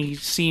cup, and he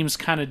seems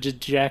kind of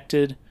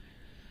dejected.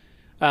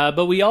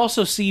 But we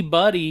also see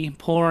Buddy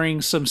pouring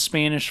some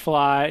Spanish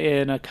fly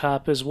in a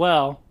cup as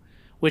well,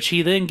 which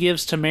he then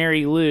gives to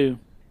Mary Lou.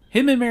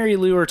 Him and Mary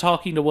Lou are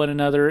talking to one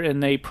another,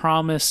 and they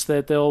promise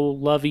that they'll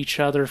love each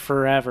other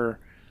forever.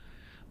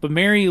 But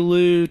Mary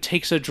Lou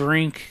takes a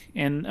drink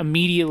and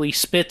immediately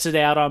spits it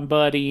out on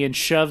Buddy and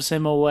shoves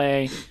him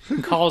away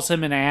and calls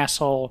him an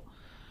asshole.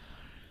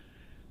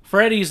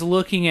 Freddy's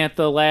looking at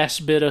the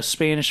last bit of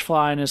Spanish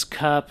fly in his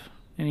cup,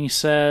 and he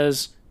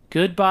says,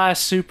 "Goodbye,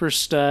 super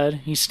stud."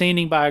 He's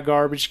standing by a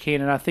garbage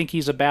can, and I think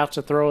he's about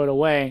to throw it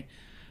away.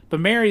 But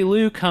Mary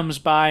Lou comes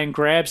by and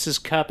grabs his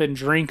cup and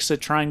drinks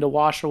it, trying to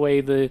wash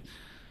away the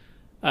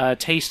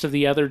taste of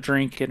the other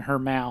drink in her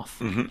mouth.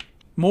 Mm-hmm.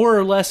 More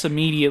or less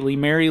immediately,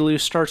 Mary Lou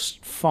starts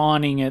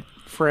fawning at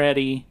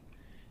Freddy,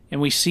 and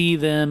we see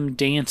them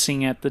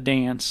dancing at the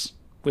dance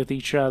with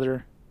each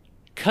other.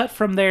 Cut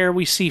from there,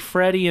 we see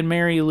Freddy and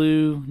Mary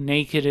Lou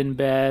naked in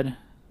bed.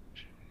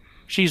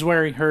 She's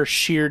wearing her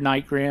sheer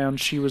nightgown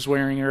she was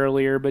wearing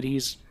earlier, but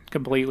he's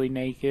completely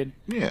naked.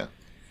 Yeah.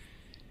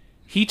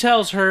 He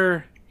tells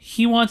her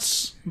he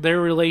wants their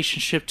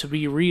relationship to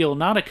be real,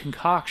 not a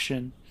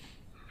concoction.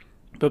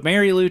 But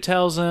Mary Lou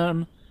tells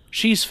him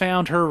she's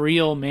found her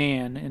real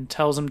man and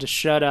tells him to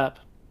shut up.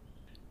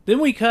 Then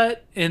we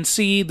cut and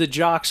see the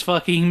jocks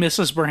fucking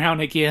Mrs. Brown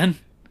again.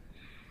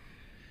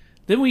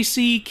 Then we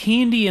see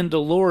Candy and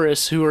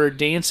Dolores, who are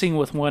dancing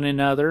with one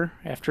another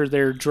after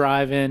their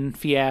drive-in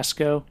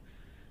fiasco.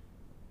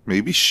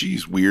 Maybe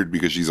she's weird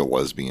because she's a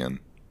lesbian.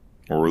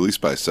 Or at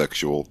least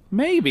bisexual.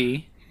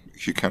 Maybe.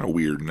 She's kind of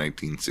weird in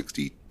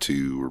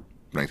 1962 or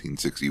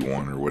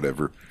 1961 or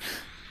whatever.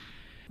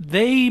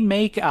 They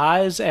make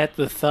eyes at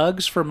the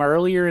thugs from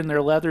earlier in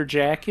their leather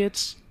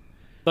jackets,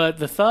 but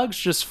the thugs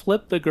just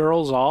flip the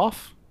girls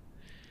off.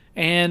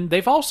 And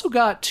they've also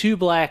got two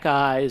black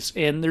eyes,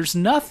 and there's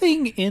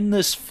nothing in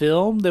this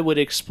film that would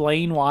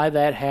explain why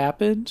that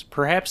happened.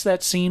 Perhaps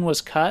that scene was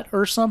cut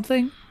or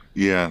something?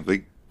 Yeah,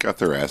 they got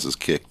their asses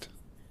kicked.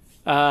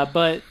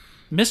 But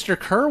Mr.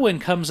 Kerwin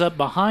comes up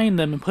behind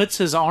them and puts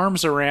his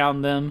arms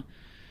around them,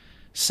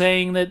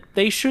 saying that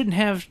they shouldn't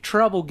have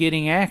trouble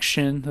getting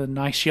action, the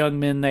nice young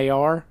men they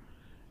are.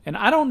 And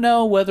I don't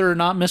know whether or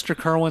not Mr.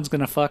 Kerwin's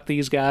going to fuck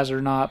these guys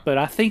or not, but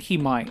I think he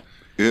might.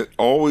 It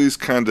always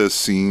kind of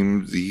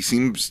seems, he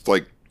seems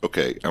like,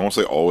 okay, I won't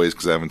say always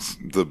because I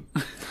haven't, the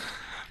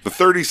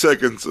 30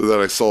 seconds that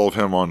I saw of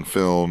him on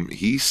film,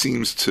 he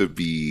seems to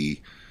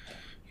be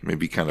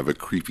maybe kind of a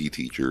creepy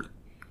teacher.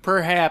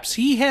 Perhaps.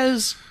 He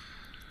has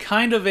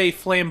kind of a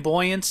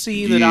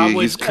flamboyancy that I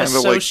would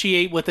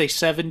associate with a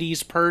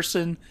 70s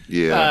person.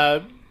 Yeah.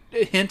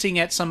 Hinting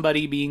at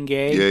somebody being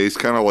gay. Yeah, he's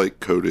kind of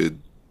like coded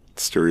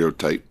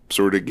stereotype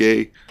sort of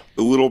gay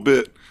a little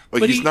bit.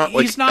 Like, he's not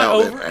like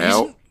out and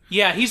out.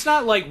 He's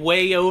not like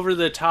way over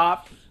the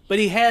top, but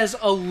he has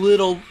a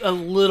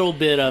little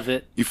bit of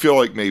it. You feel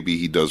like maybe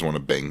he does want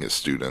to bang his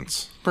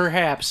students.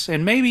 Perhaps.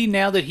 And maybe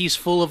now that he's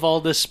full of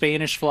all this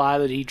Spanish fly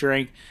that he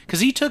drank,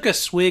 because he took a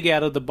swig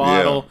out of the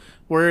bottle,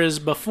 whereas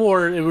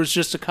before it was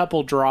just a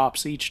couple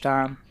drops each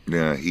time.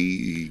 Yeah,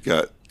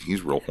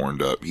 he's real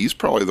horned up. He's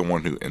probably the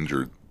one who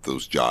injured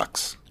those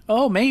jocks.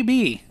 Oh,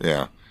 maybe.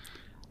 Yeah.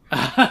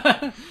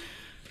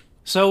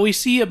 So we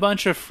see a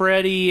bunch of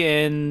Freddy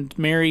and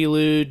Mary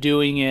Lou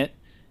doing it,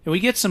 and we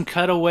get some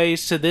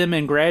cutaways to them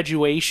in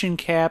graduation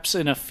caps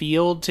in a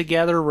field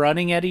together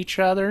running at each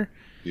other.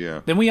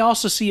 Yeah. Then we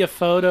also see a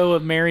photo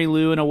of Mary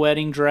Lou in a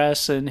wedding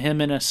dress and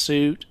him in a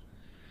suit.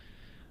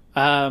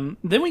 Then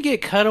we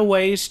get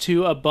cutaways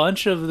to a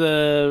bunch of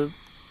the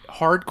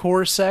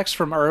hardcore sex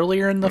from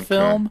earlier in the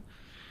film.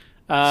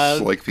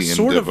 It's like the end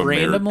sort of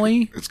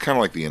randomly. It's kind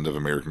of like the end of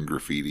American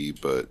Graffiti,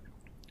 but...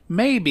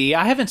 Maybe.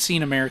 I haven't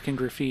seen American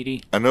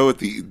Graffiti. I know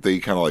they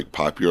kind of like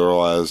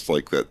popularized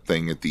like that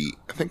thing at the...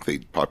 I think they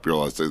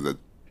popularized that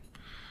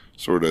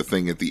sort of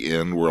thing at the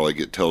end where like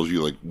it tells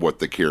you like what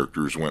the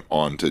characters went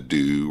on to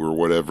do or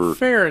whatever.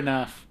 Fair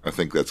enough. I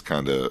think that's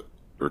kind of...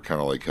 Or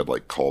kind of like had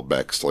like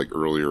callbacks like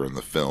earlier in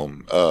the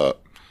film.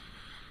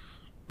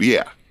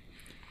 Yeah.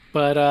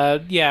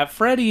 But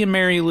Freddy and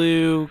Mary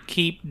Lou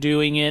keep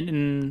doing it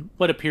in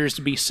what appears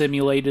to be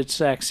simulated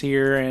sex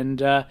here,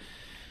 and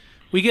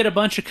we get a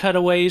bunch of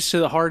cutaways to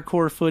the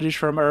hardcore footage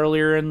from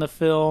earlier in the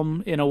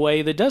film in a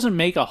way that doesn't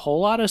make a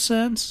whole lot of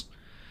sense.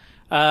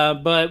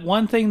 But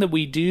one thing that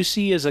we do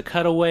see is a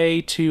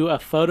cutaway to a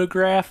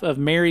photograph of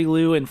Mary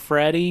Lou and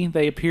Freddy.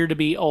 They appear to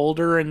be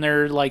older, and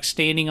they're like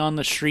standing on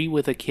the street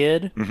with a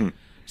kid. Mm-hmm.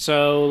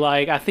 So,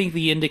 like, I think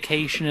the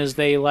indication is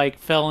they, like,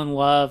 fell in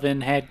love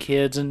and had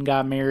kids and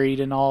got married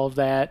and all of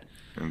that.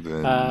 And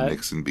then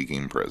Nixon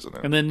became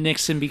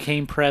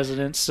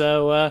president.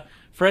 So,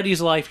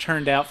 Freddie's life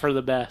turned out for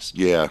the best.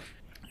 Yeah.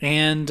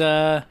 And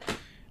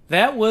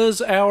that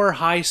was our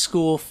high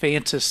school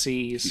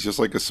fantasies. He's just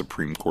like a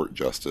Supreme Court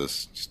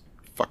justice. Just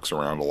fucks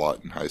around a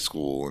lot in high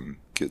school and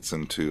gets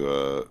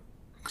into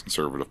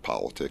conservative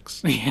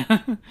politics. Yeah.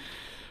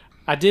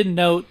 I did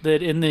note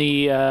that in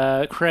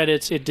the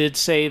credits, it did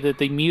say that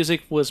the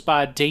music was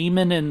by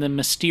Damon and the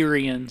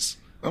Mysterians.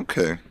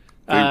 Okay.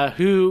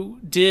 Who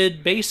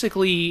did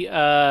basically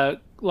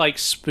like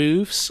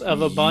spoofs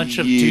of a bunch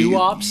of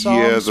doo-wop songs.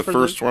 Yeah, the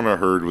first one I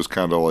heard was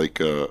kind of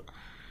like a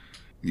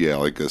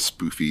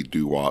spoofy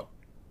doo-wop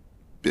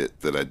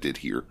bit that I did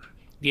hear.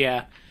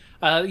 Yeah.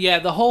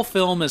 The whole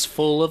film is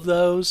full of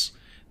those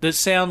that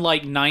sound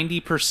like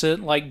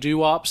 90% like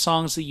doo-wop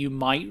songs that you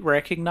might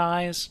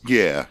recognize.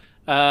 Yeah.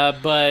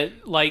 But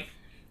like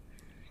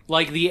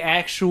the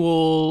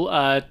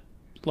actual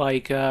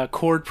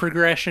chord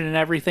progression and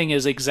everything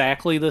is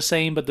exactly the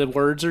same, but the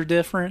words are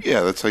different.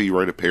 Yeah, that's how you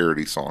write a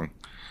parody song.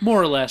 More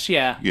or less,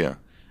 yeah. Yeah.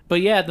 But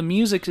yeah, the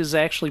music is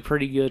actually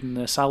pretty good in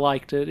this. I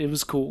liked it. It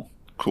was cool.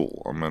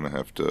 Cool. I'll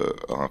have to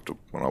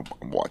when I'll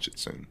watch it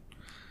soon.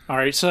 All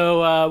right,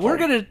 so we're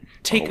going to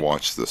take... I'll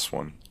watch this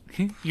one.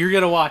 You're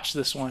going to watch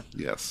this one.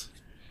 Yes.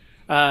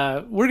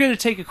 We're going to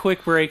take a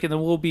quick break, and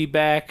then we'll be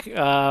back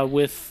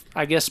with,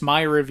 I guess,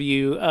 my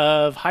review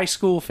of High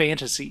School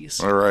Fantasies.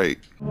 All right.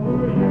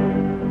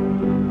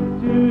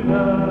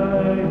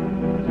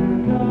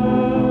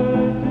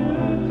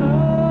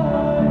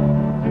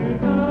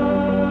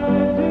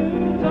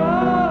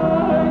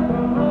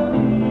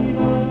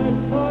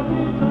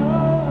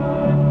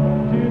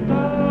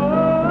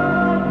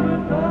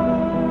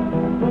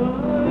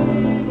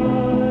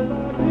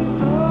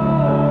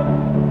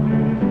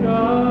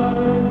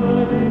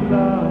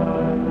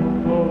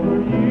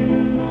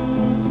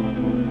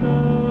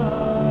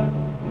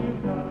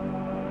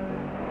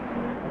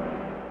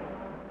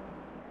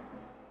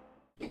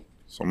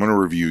 So I'm going to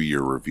review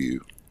your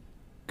review.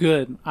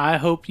 Good. I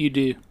hope you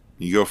do.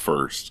 You go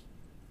first.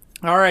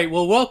 All right.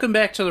 Well, welcome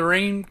back to the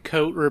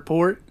Raincoat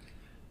Report.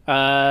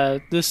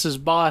 This is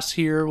Boss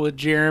here with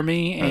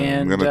Jeremy.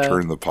 And I'm going to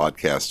turn the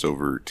podcast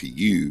over to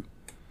you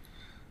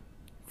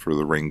for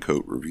the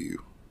Raincoat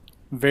review.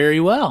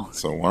 Very well.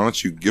 So why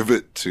don't you give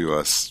it to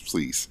us,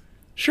 please?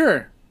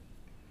 Sure.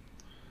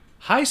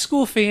 High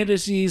School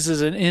Fantasies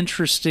is an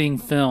interesting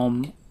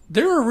film.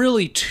 There are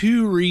really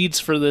two reads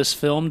for this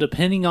film,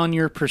 depending on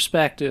your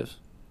perspective.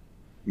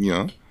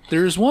 Yeah.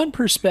 There's one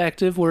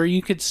perspective where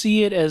you could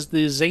see it as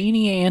the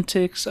zany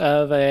antics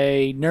of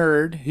a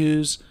nerd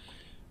who's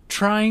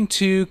trying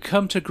to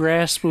come to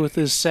grasp with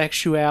his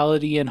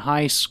sexuality in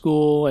high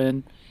school,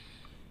 and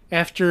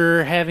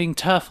after having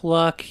tough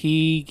luck,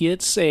 he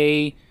gets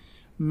a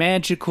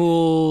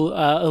magical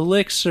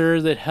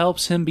elixir that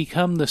helps him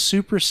become the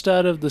super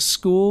stud of the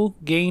school,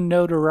 gain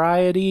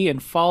notoriety,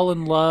 and fall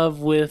in love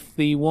with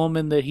the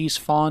woman that he's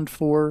fond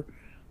for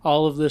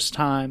all of this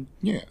time.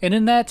 Yeah. And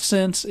in that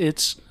sense,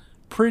 it's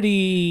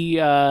pretty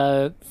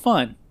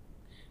fun.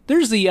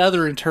 There's the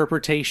other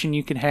interpretation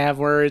you can have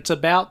where it's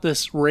about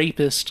this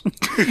rapist.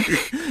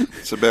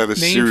 It's about a named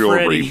serial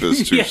Freddy.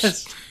 rapist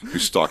Yes. who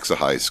stalks a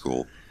high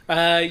school.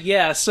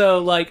 Yeah, so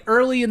like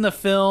early in the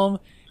film,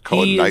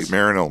 Call it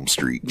Nightmare on Elm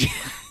Street.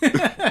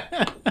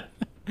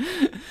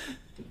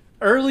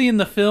 Early in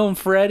the film,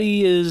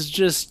 Freddy is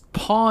just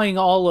pawing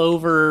all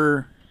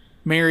over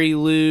Mary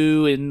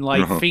Lou and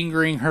like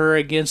fingering her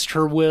against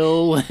her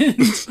will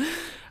and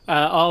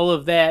all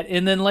of that.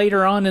 And then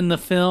later on in the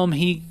film,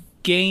 he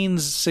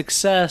gains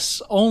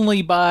success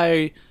only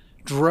by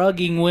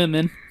drugging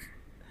women.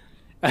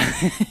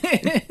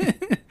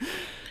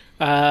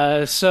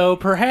 So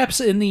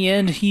perhaps in the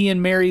end he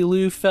and Mary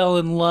Lou fell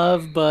in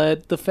love,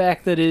 but the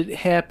fact that it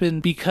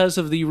happened because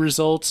of the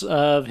results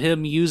of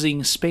him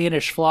using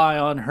Spanish Fly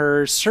on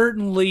her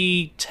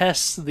certainly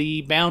tests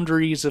the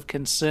boundaries of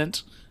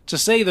consent, to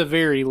say the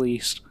very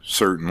least.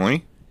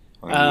 Certainly.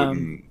 I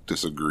wouldn't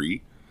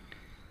disagree.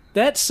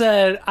 That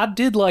said, I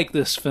did like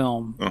this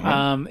film.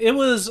 It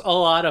was a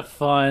lot of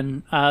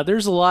fun.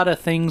 There's a lot of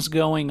things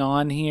going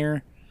on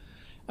here.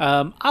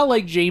 I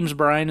like James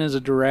Bryan as a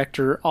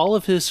director. All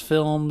of his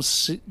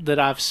films that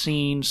I've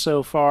seen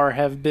so far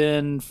have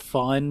been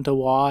fun to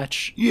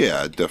watch.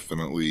 Yeah,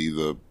 definitely.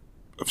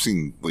 I've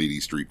seen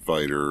Lady Street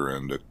Fighter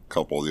and a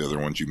couple of the other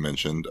ones you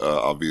mentioned.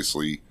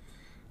 Obviously,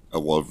 I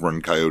love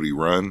Run Coyote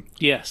Run.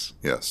 Yes.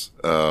 Yes.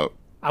 I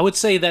would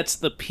say that's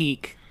the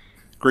peak.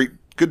 Great,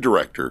 good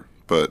director.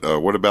 But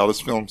what about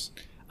his films?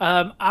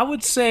 I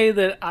would say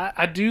that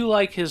I do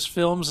like his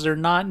films. They're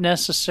not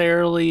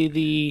necessarily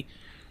the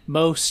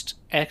most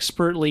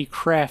expertly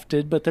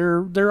crafted, but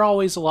they're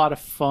always a lot of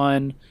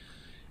fun.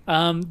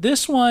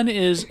 This one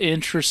is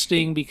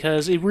interesting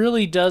because it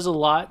really does a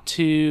lot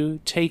to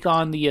take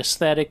on the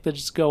aesthetic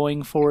that's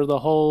going for the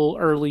whole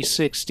early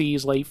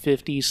 60s, late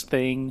 50s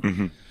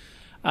thing.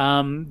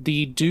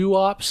 The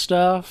doo-wop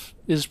stuff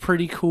is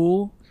pretty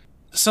cool.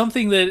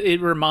 Something that it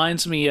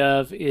reminds me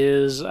of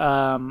is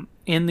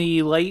in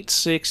the late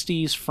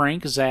 60s,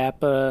 Frank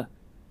Zappa,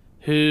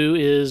 who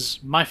is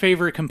my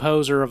favorite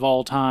composer of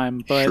all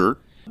time. But Sure.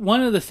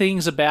 One of the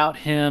things about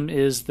him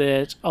is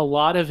that a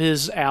lot of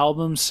his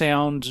albums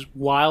sound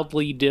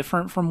wildly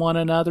different from one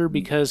another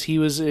because he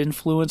was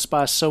influenced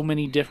by so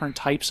many different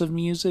types of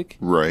music.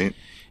 Right.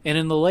 And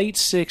in the late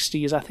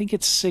 60s, I think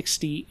it's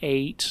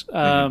 68,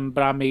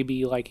 but I may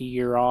be like a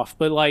year off.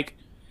 But like,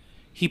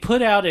 he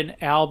put out an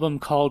album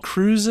called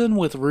Cruisin'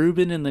 with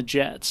Reuben and the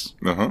Jets.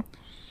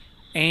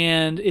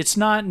 And it's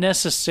not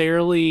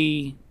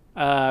necessarily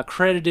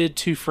credited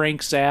to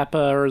Frank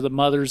Zappa or the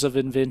Mothers of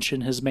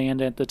Invention, his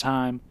band at the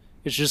time.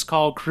 It's just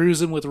called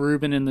Cruisin' with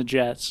Reuben and the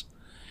Jets.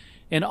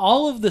 And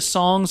all of the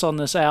songs on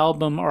this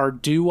album are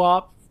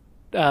doo-wop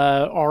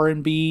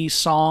R&B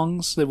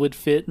songs that would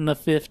fit in the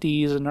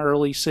 50s and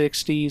early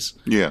 60s.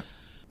 Yeah.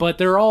 But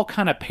they're all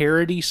kind of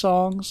parody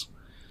songs.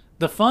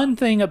 The fun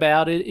thing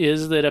about it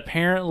is that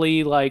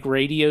apparently like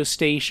radio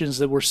stations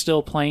that were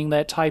still playing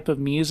that type of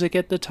music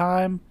at the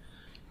time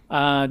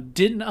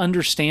didn't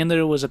understand that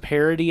it was a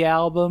parody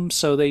album,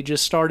 so they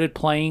just started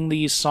playing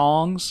these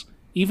songs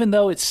even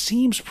though it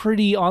seems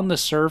pretty on the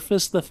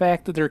surface, the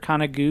fact that they're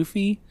kind of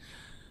goofy,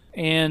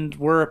 and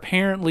were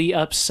apparently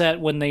upset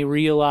when they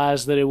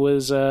realized that it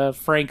was a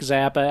Frank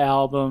Zappa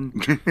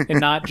album and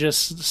not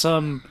just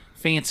some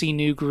fancy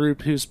new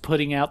group who's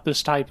putting out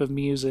this type of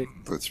music.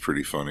 That's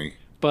pretty funny.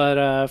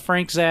 But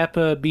Frank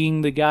Zappa,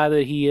 being the guy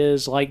that he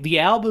is, like, the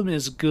album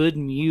is good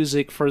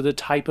music for the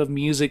type of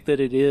music that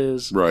it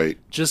is. Right.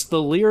 Just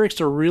the lyrics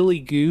are really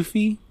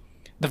goofy.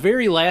 The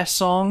very last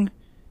song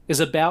is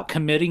about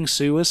committing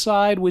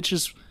suicide, which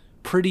is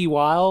pretty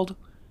wild.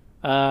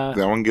 Did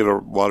that one get a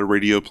lot of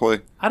radio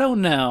play? I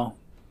don't know.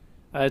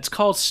 It's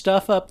called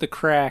Stuff Up the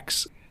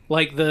Cracks.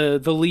 Like, the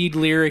lead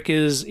lyric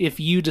is, if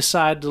you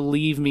decide to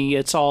leave me,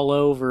 it's all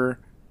over.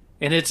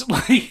 And it's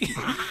like,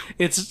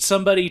 it's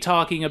somebody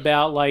talking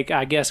about, like,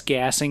 I guess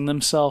gassing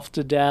themselves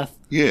to death.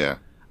 Yeah.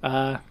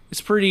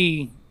 It's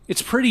pretty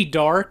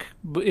dark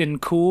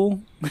and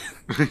cool.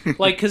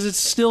 Like, because it's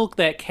still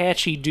that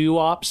catchy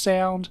doo-wop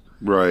sound.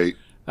 Right.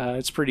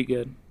 It's pretty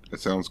good. It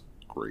sounds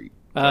great.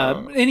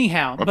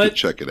 Anyhow, I'll have to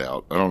check it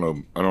out. I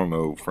don't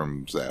know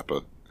from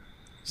Zappa.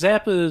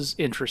 Zappa is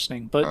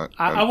interesting, but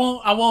I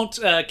won't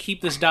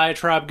keep this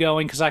diatribe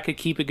going because I could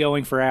keep it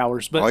going for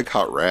hours. But I like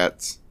Hot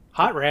Rats.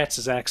 Hot Rats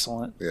is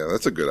excellent. Yeah,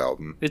 that's a good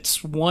album.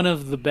 It's one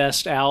of the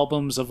best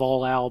albums of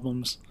all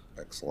albums.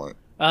 Excellent.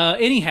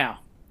 Anyhow.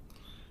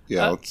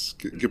 Yeah, let's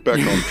get back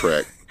on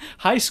track.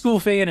 High School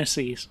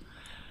Fantasies.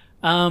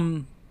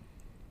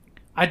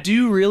 I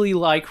do really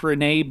like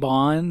Renee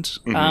Bond.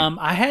 Mm-hmm.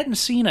 I hadn't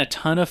seen a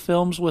ton of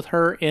films with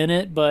her in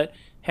it, but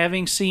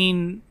having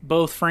seen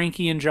both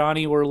Frankie and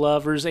Johnny Were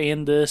Lovers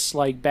and this,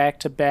 like,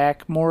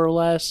 back-to-back, more or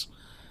less,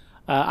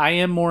 I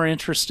am more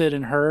interested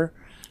in her.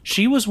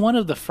 She was one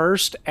of the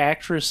first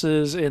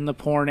actresses in the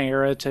porn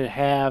era to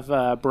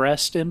have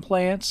breast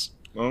implants.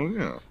 Oh,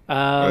 yeah.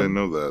 I didn't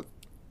know that.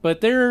 But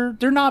they're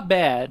not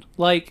bad.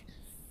 Like,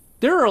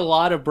 there are a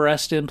lot of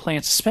breast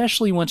implants,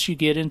 especially once you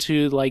get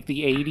into, like,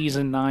 the 80s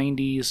and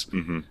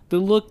 90s, that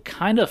look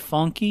kind of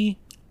funky.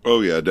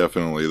 Oh, yeah,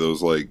 definitely.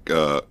 Those kind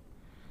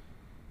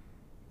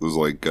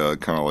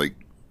of like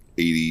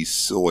 80s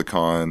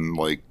silicone,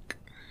 like,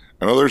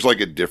 I know there's,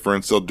 like, a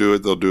difference. They'll do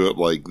it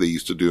like they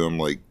used to do them,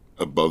 like,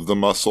 above the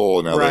muscle,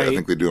 and now I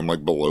think they do them,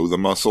 like, below the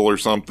muscle or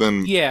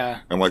something. Yeah.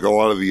 And, like, a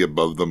lot of the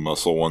above the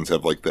muscle ones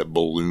have, like, that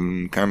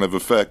balloon kind of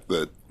effect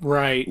that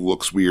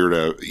looks weird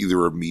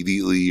either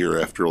immediately or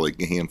after,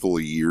 like, a handful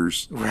of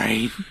years.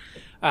 Right.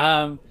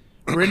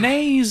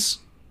 Renee's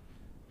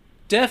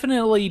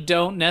definitely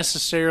don't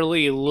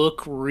necessarily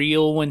look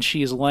real when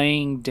she's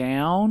laying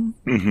down,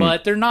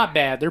 but they're not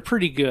bad. They're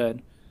pretty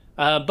good.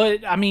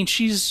 But, I mean,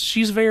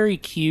 she's very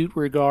cute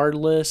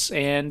regardless,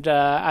 and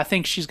I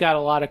think she's got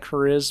a lot of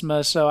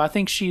charisma, so I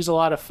think she's a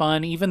lot of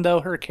fun, even though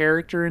her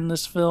character in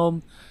this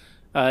film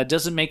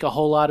doesn't make a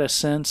whole lot of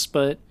sense,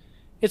 but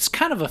it's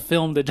kind of a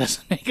film that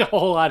doesn't make a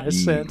whole lot of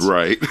sense.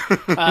 Right.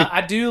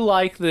 I do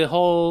like the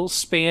whole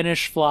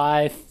Spanish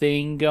Fly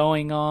thing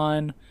going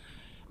on.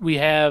 We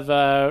have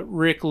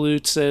Rick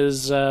Lutz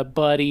as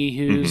Buddy,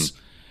 who's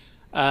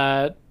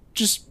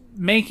just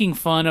making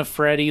fun of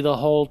Freddy the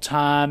whole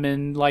time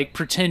and, like,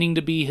 pretending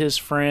to be his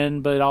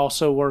friend, but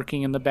also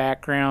working in the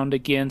background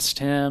against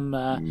him.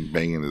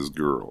 Banging his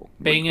girl.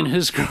 Banging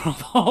his girl the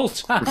whole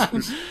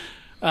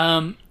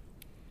time.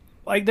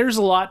 Like, there's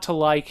a lot to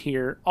like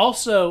here.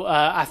 Also,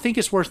 I think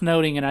it's worth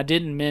noting, and I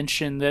didn't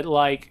mention, that,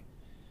 like,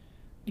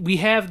 we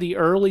have the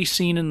early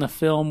scene in the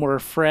film where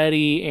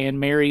Freddy and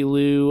Mary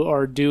Lou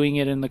are doing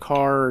it in the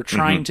car, or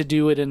trying to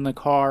do it in the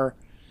car.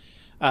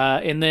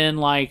 And then,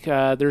 like,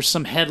 there's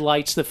some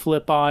headlights that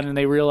flip on, and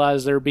they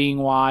realize they're being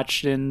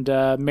watched, and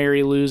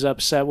Mary Lou's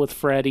upset with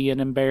Freddy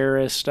and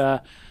embarrassed.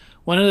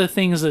 One of the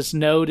things that's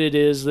noted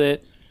is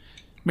that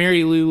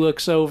Mary Lou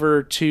looks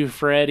over to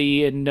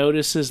Freddy and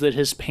notices that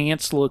his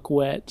pants look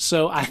wet.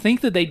 So I think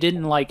that they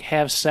didn't, like,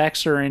 have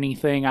sex or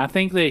anything. I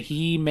think that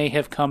he may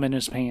have come in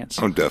his pants.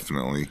 Oh,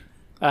 definitely.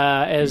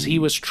 As he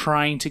was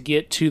trying to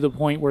get to the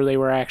point where they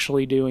were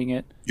actually doing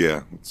it.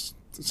 Yeah,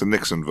 it's a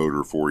Nixon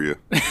voter for you.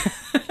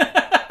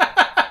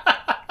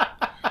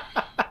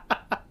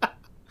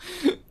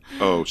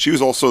 Oh, she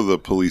was also the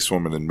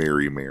policewoman in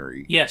Mary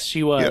Mary. Yes,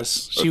 she was.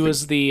 Yes, she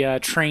was the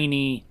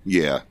trainee.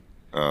 Yeah.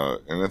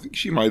 And I think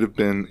she might have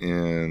been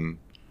in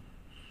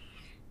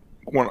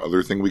one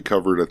other thing we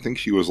covered. I think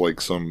she was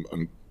like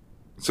it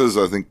says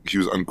I think she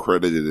was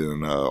uncredited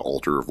in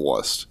Altar of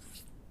Lust.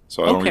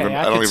 So I don't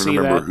even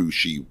remember who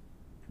she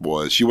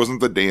was. She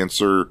wasn't the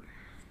dancer.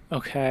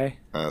 Okay.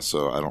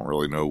 So I don't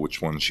really know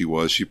which one she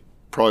was. She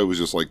probably was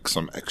just like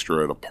some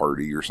extra at a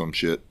party or some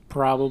shit.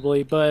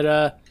 Probably,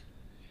 but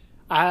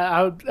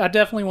I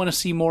definitely want to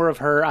see more of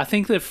her. I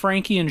think that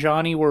Frankie and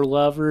Johnny Were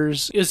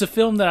Lovers is a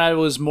film that I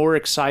was more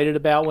excited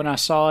about when I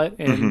saw it,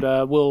 and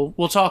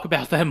we'll talk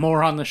about that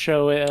more on the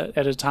show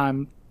at a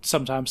time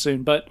sometime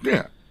soon. But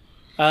yeah,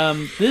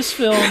 this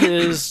film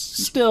is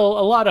still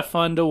a lot of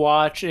fun to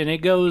watch, and it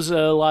goes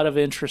a lot of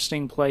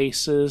interesting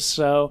places.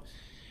 So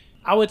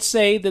I would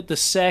say that the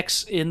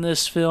sex in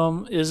this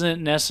film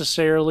isn't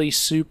necessarily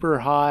super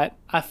hot.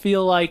 I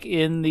feel like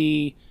in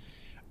the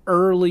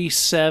early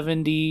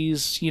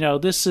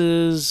 70s. This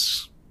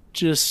is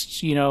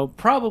just,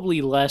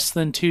 probably less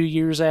than 2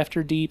 years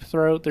after Deep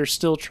Throat. They're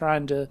still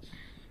trying to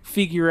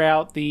figure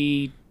out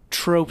the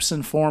tropes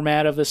and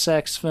format of a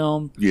sex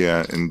film.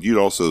 Yeah, and you'd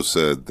also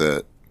said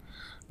that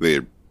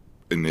they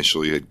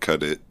initially had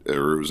cut it,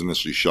 or it was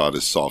initially shot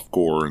as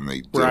softcore, and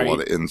they did a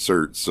lot of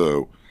inserts,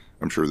 so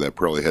I'm sure that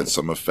probably had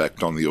some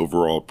effect on the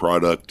overall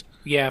product.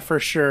 Yeah, for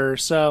sure.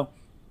 So,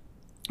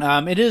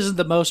 it isn't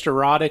the most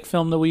erotic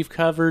film that we've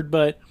covered,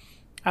 but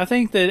I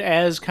think that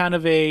as kind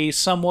of a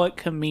somewhat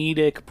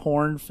comedic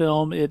porn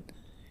film,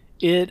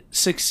 it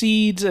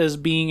succeeds as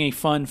being a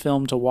fun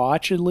film to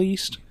watch, at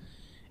least.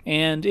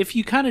 And if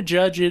you kind of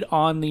judge it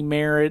on the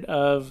merit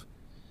of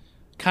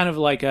kind of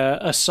like a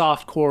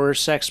softcore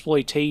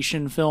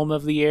sexploitation film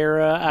of the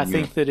era, I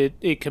think that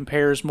it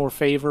compares more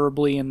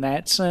favorably in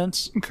that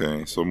sense.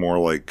 Okay, so more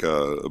like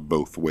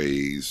Both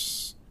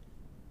Ways,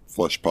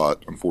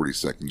 Fleshpot on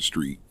 42nd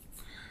Street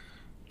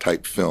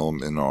type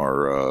film in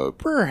our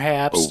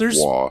perhaps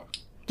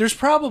there's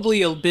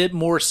probably a bit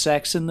more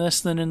sex in this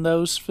than in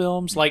those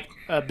films, like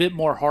a bit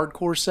more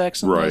hardcore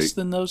sex in this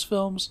than those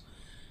films.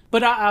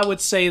 But I would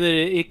say that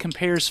it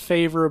compares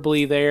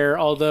favorably there,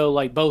 although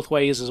like Both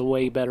Ways is a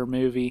way better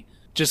movie,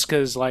 just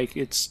because like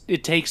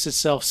it takes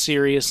itself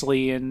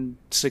seriously and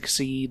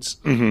succeeds.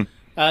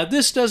 Mm-hmm.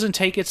 This doesn't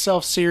take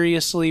itself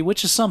seriously,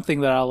 which is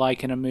something that I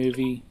like in a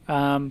movie.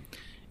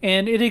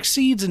 And it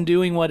exceeds in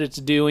doing what it's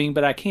doing,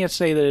 but I can't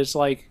say that it's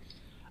like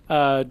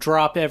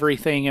drop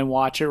everything and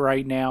watch it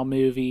right now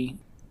movie.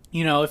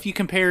 If you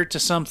compare it to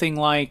something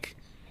like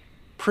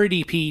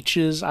Pretty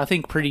Peaches, I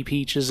think Pretty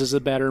Peaches is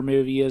a better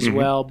movie as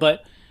well,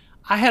 but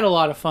I had a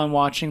lot of fun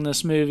watching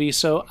this movie,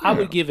 so I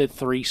would give it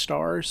 3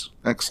 stars.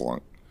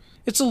 Excellent.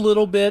 It's a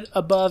little bit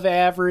above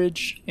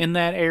average in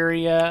that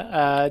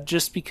area,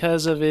 just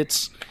because of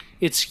its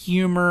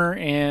humor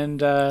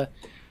and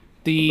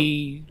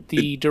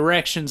the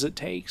directions it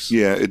takes.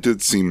 Yeah, it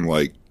did seem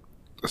like,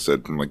 I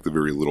said from like the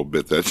very little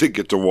bit that I did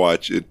get to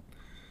watch, it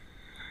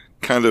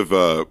kind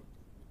of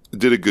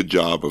did a good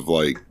job of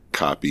like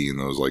copying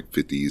those like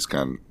 50s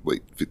kind of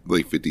late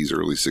 50s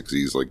early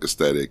 60s like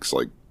aesthetics,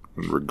 like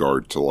in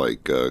regard to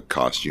like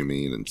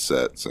costuming and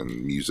sets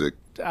and music.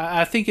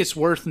 I think it's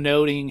worth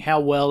noting how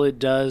well it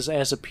does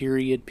as a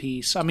period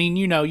piece. I mean,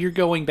 you're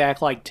going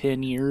back like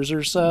 10 years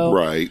or so,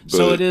 right?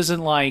 So it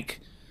isn't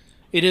like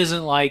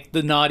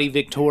the Naughty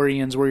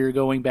Victorians where you're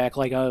going back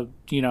like a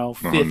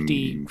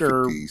 50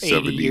 or 80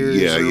 70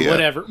 years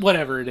or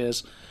whatever it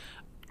is.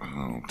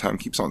 Oh, time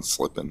keeps on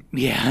slipping.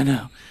 Yeah, I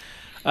know.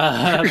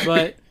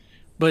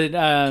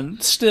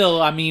 But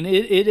still, I mean,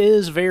 it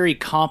is very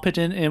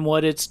competent in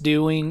what it's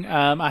doing.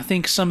 I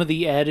think some of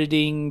the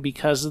editing,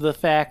 because of the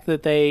fact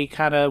that they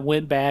kind of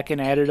went back and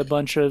added a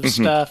bunch of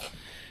stuff,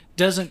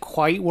 doesn't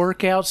quite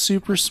work out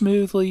super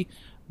smoothly.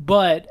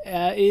 But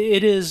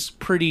it is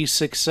pretty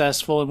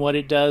successful in what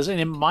it does, and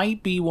it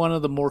might be one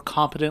of the more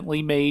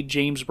competently made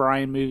James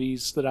Bryan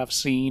movies that I've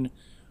seen,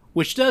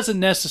 which doesn't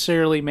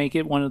necessarily make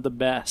it one of the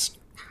best.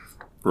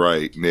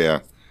 Right, yeah.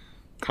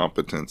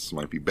 Competence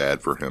might be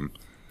bad for him.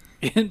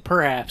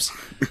 Perhaps.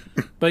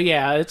 But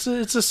yeah, it's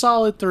a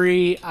solid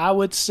 3. I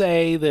would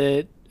say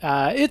that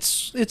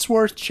it's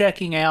worth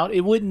checking out.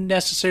 It wouldn't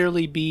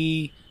necessarily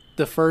be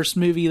the first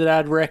movie that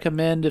I'd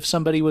recommend if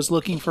somebody was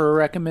looking for a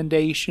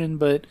recommendation,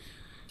 but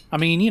I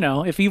mean,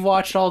 if you've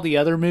watched all the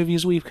other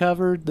movies we've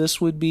covered,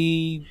 this would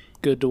be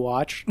good to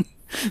watch.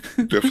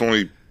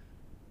 Definitely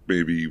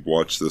maybe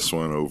watch this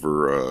one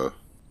over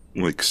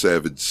like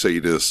Savage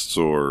Sadists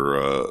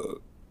or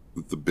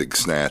The Big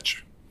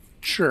Snatch.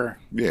 Sure.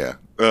 Yeah.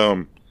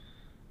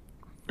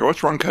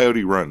 Watch Run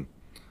Coyote Run.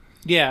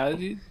 Yeah.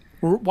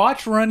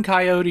 Watch Run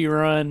Coyote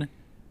Run,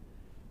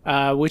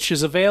 which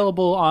is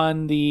available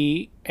on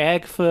the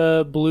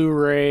AGFA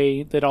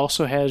Blu-ray that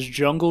also has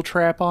Jungle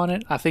Trap on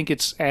it. I think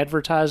it's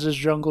advertised as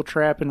Jungle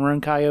Trap, and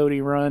Run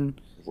Coyote Run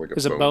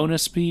is a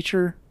bonus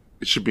feature.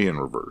 It should be in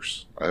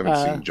reverse. I haven't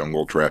seen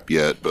Jungle Trap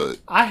yet, but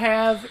I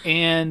have,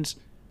 and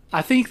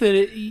I think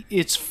that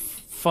it's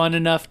fun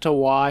enough to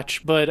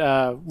watch, but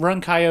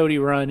Run Coyote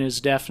Run is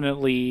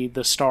definitely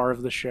the star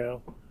of the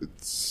show.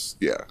 It's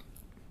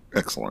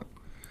excellent.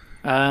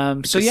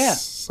 So yeah,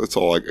 that's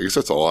all. I guess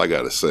that's all I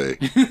got to say.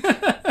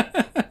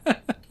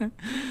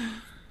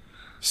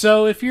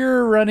 So if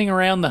you're running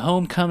around the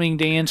homecoming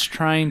dance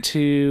trying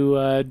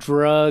to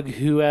drug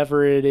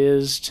whoever it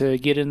is to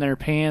get in their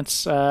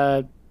pants,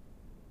 don't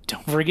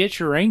forget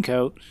your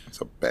raincoat.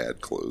 It's a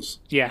bad close.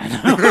 Yeah, I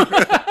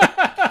know.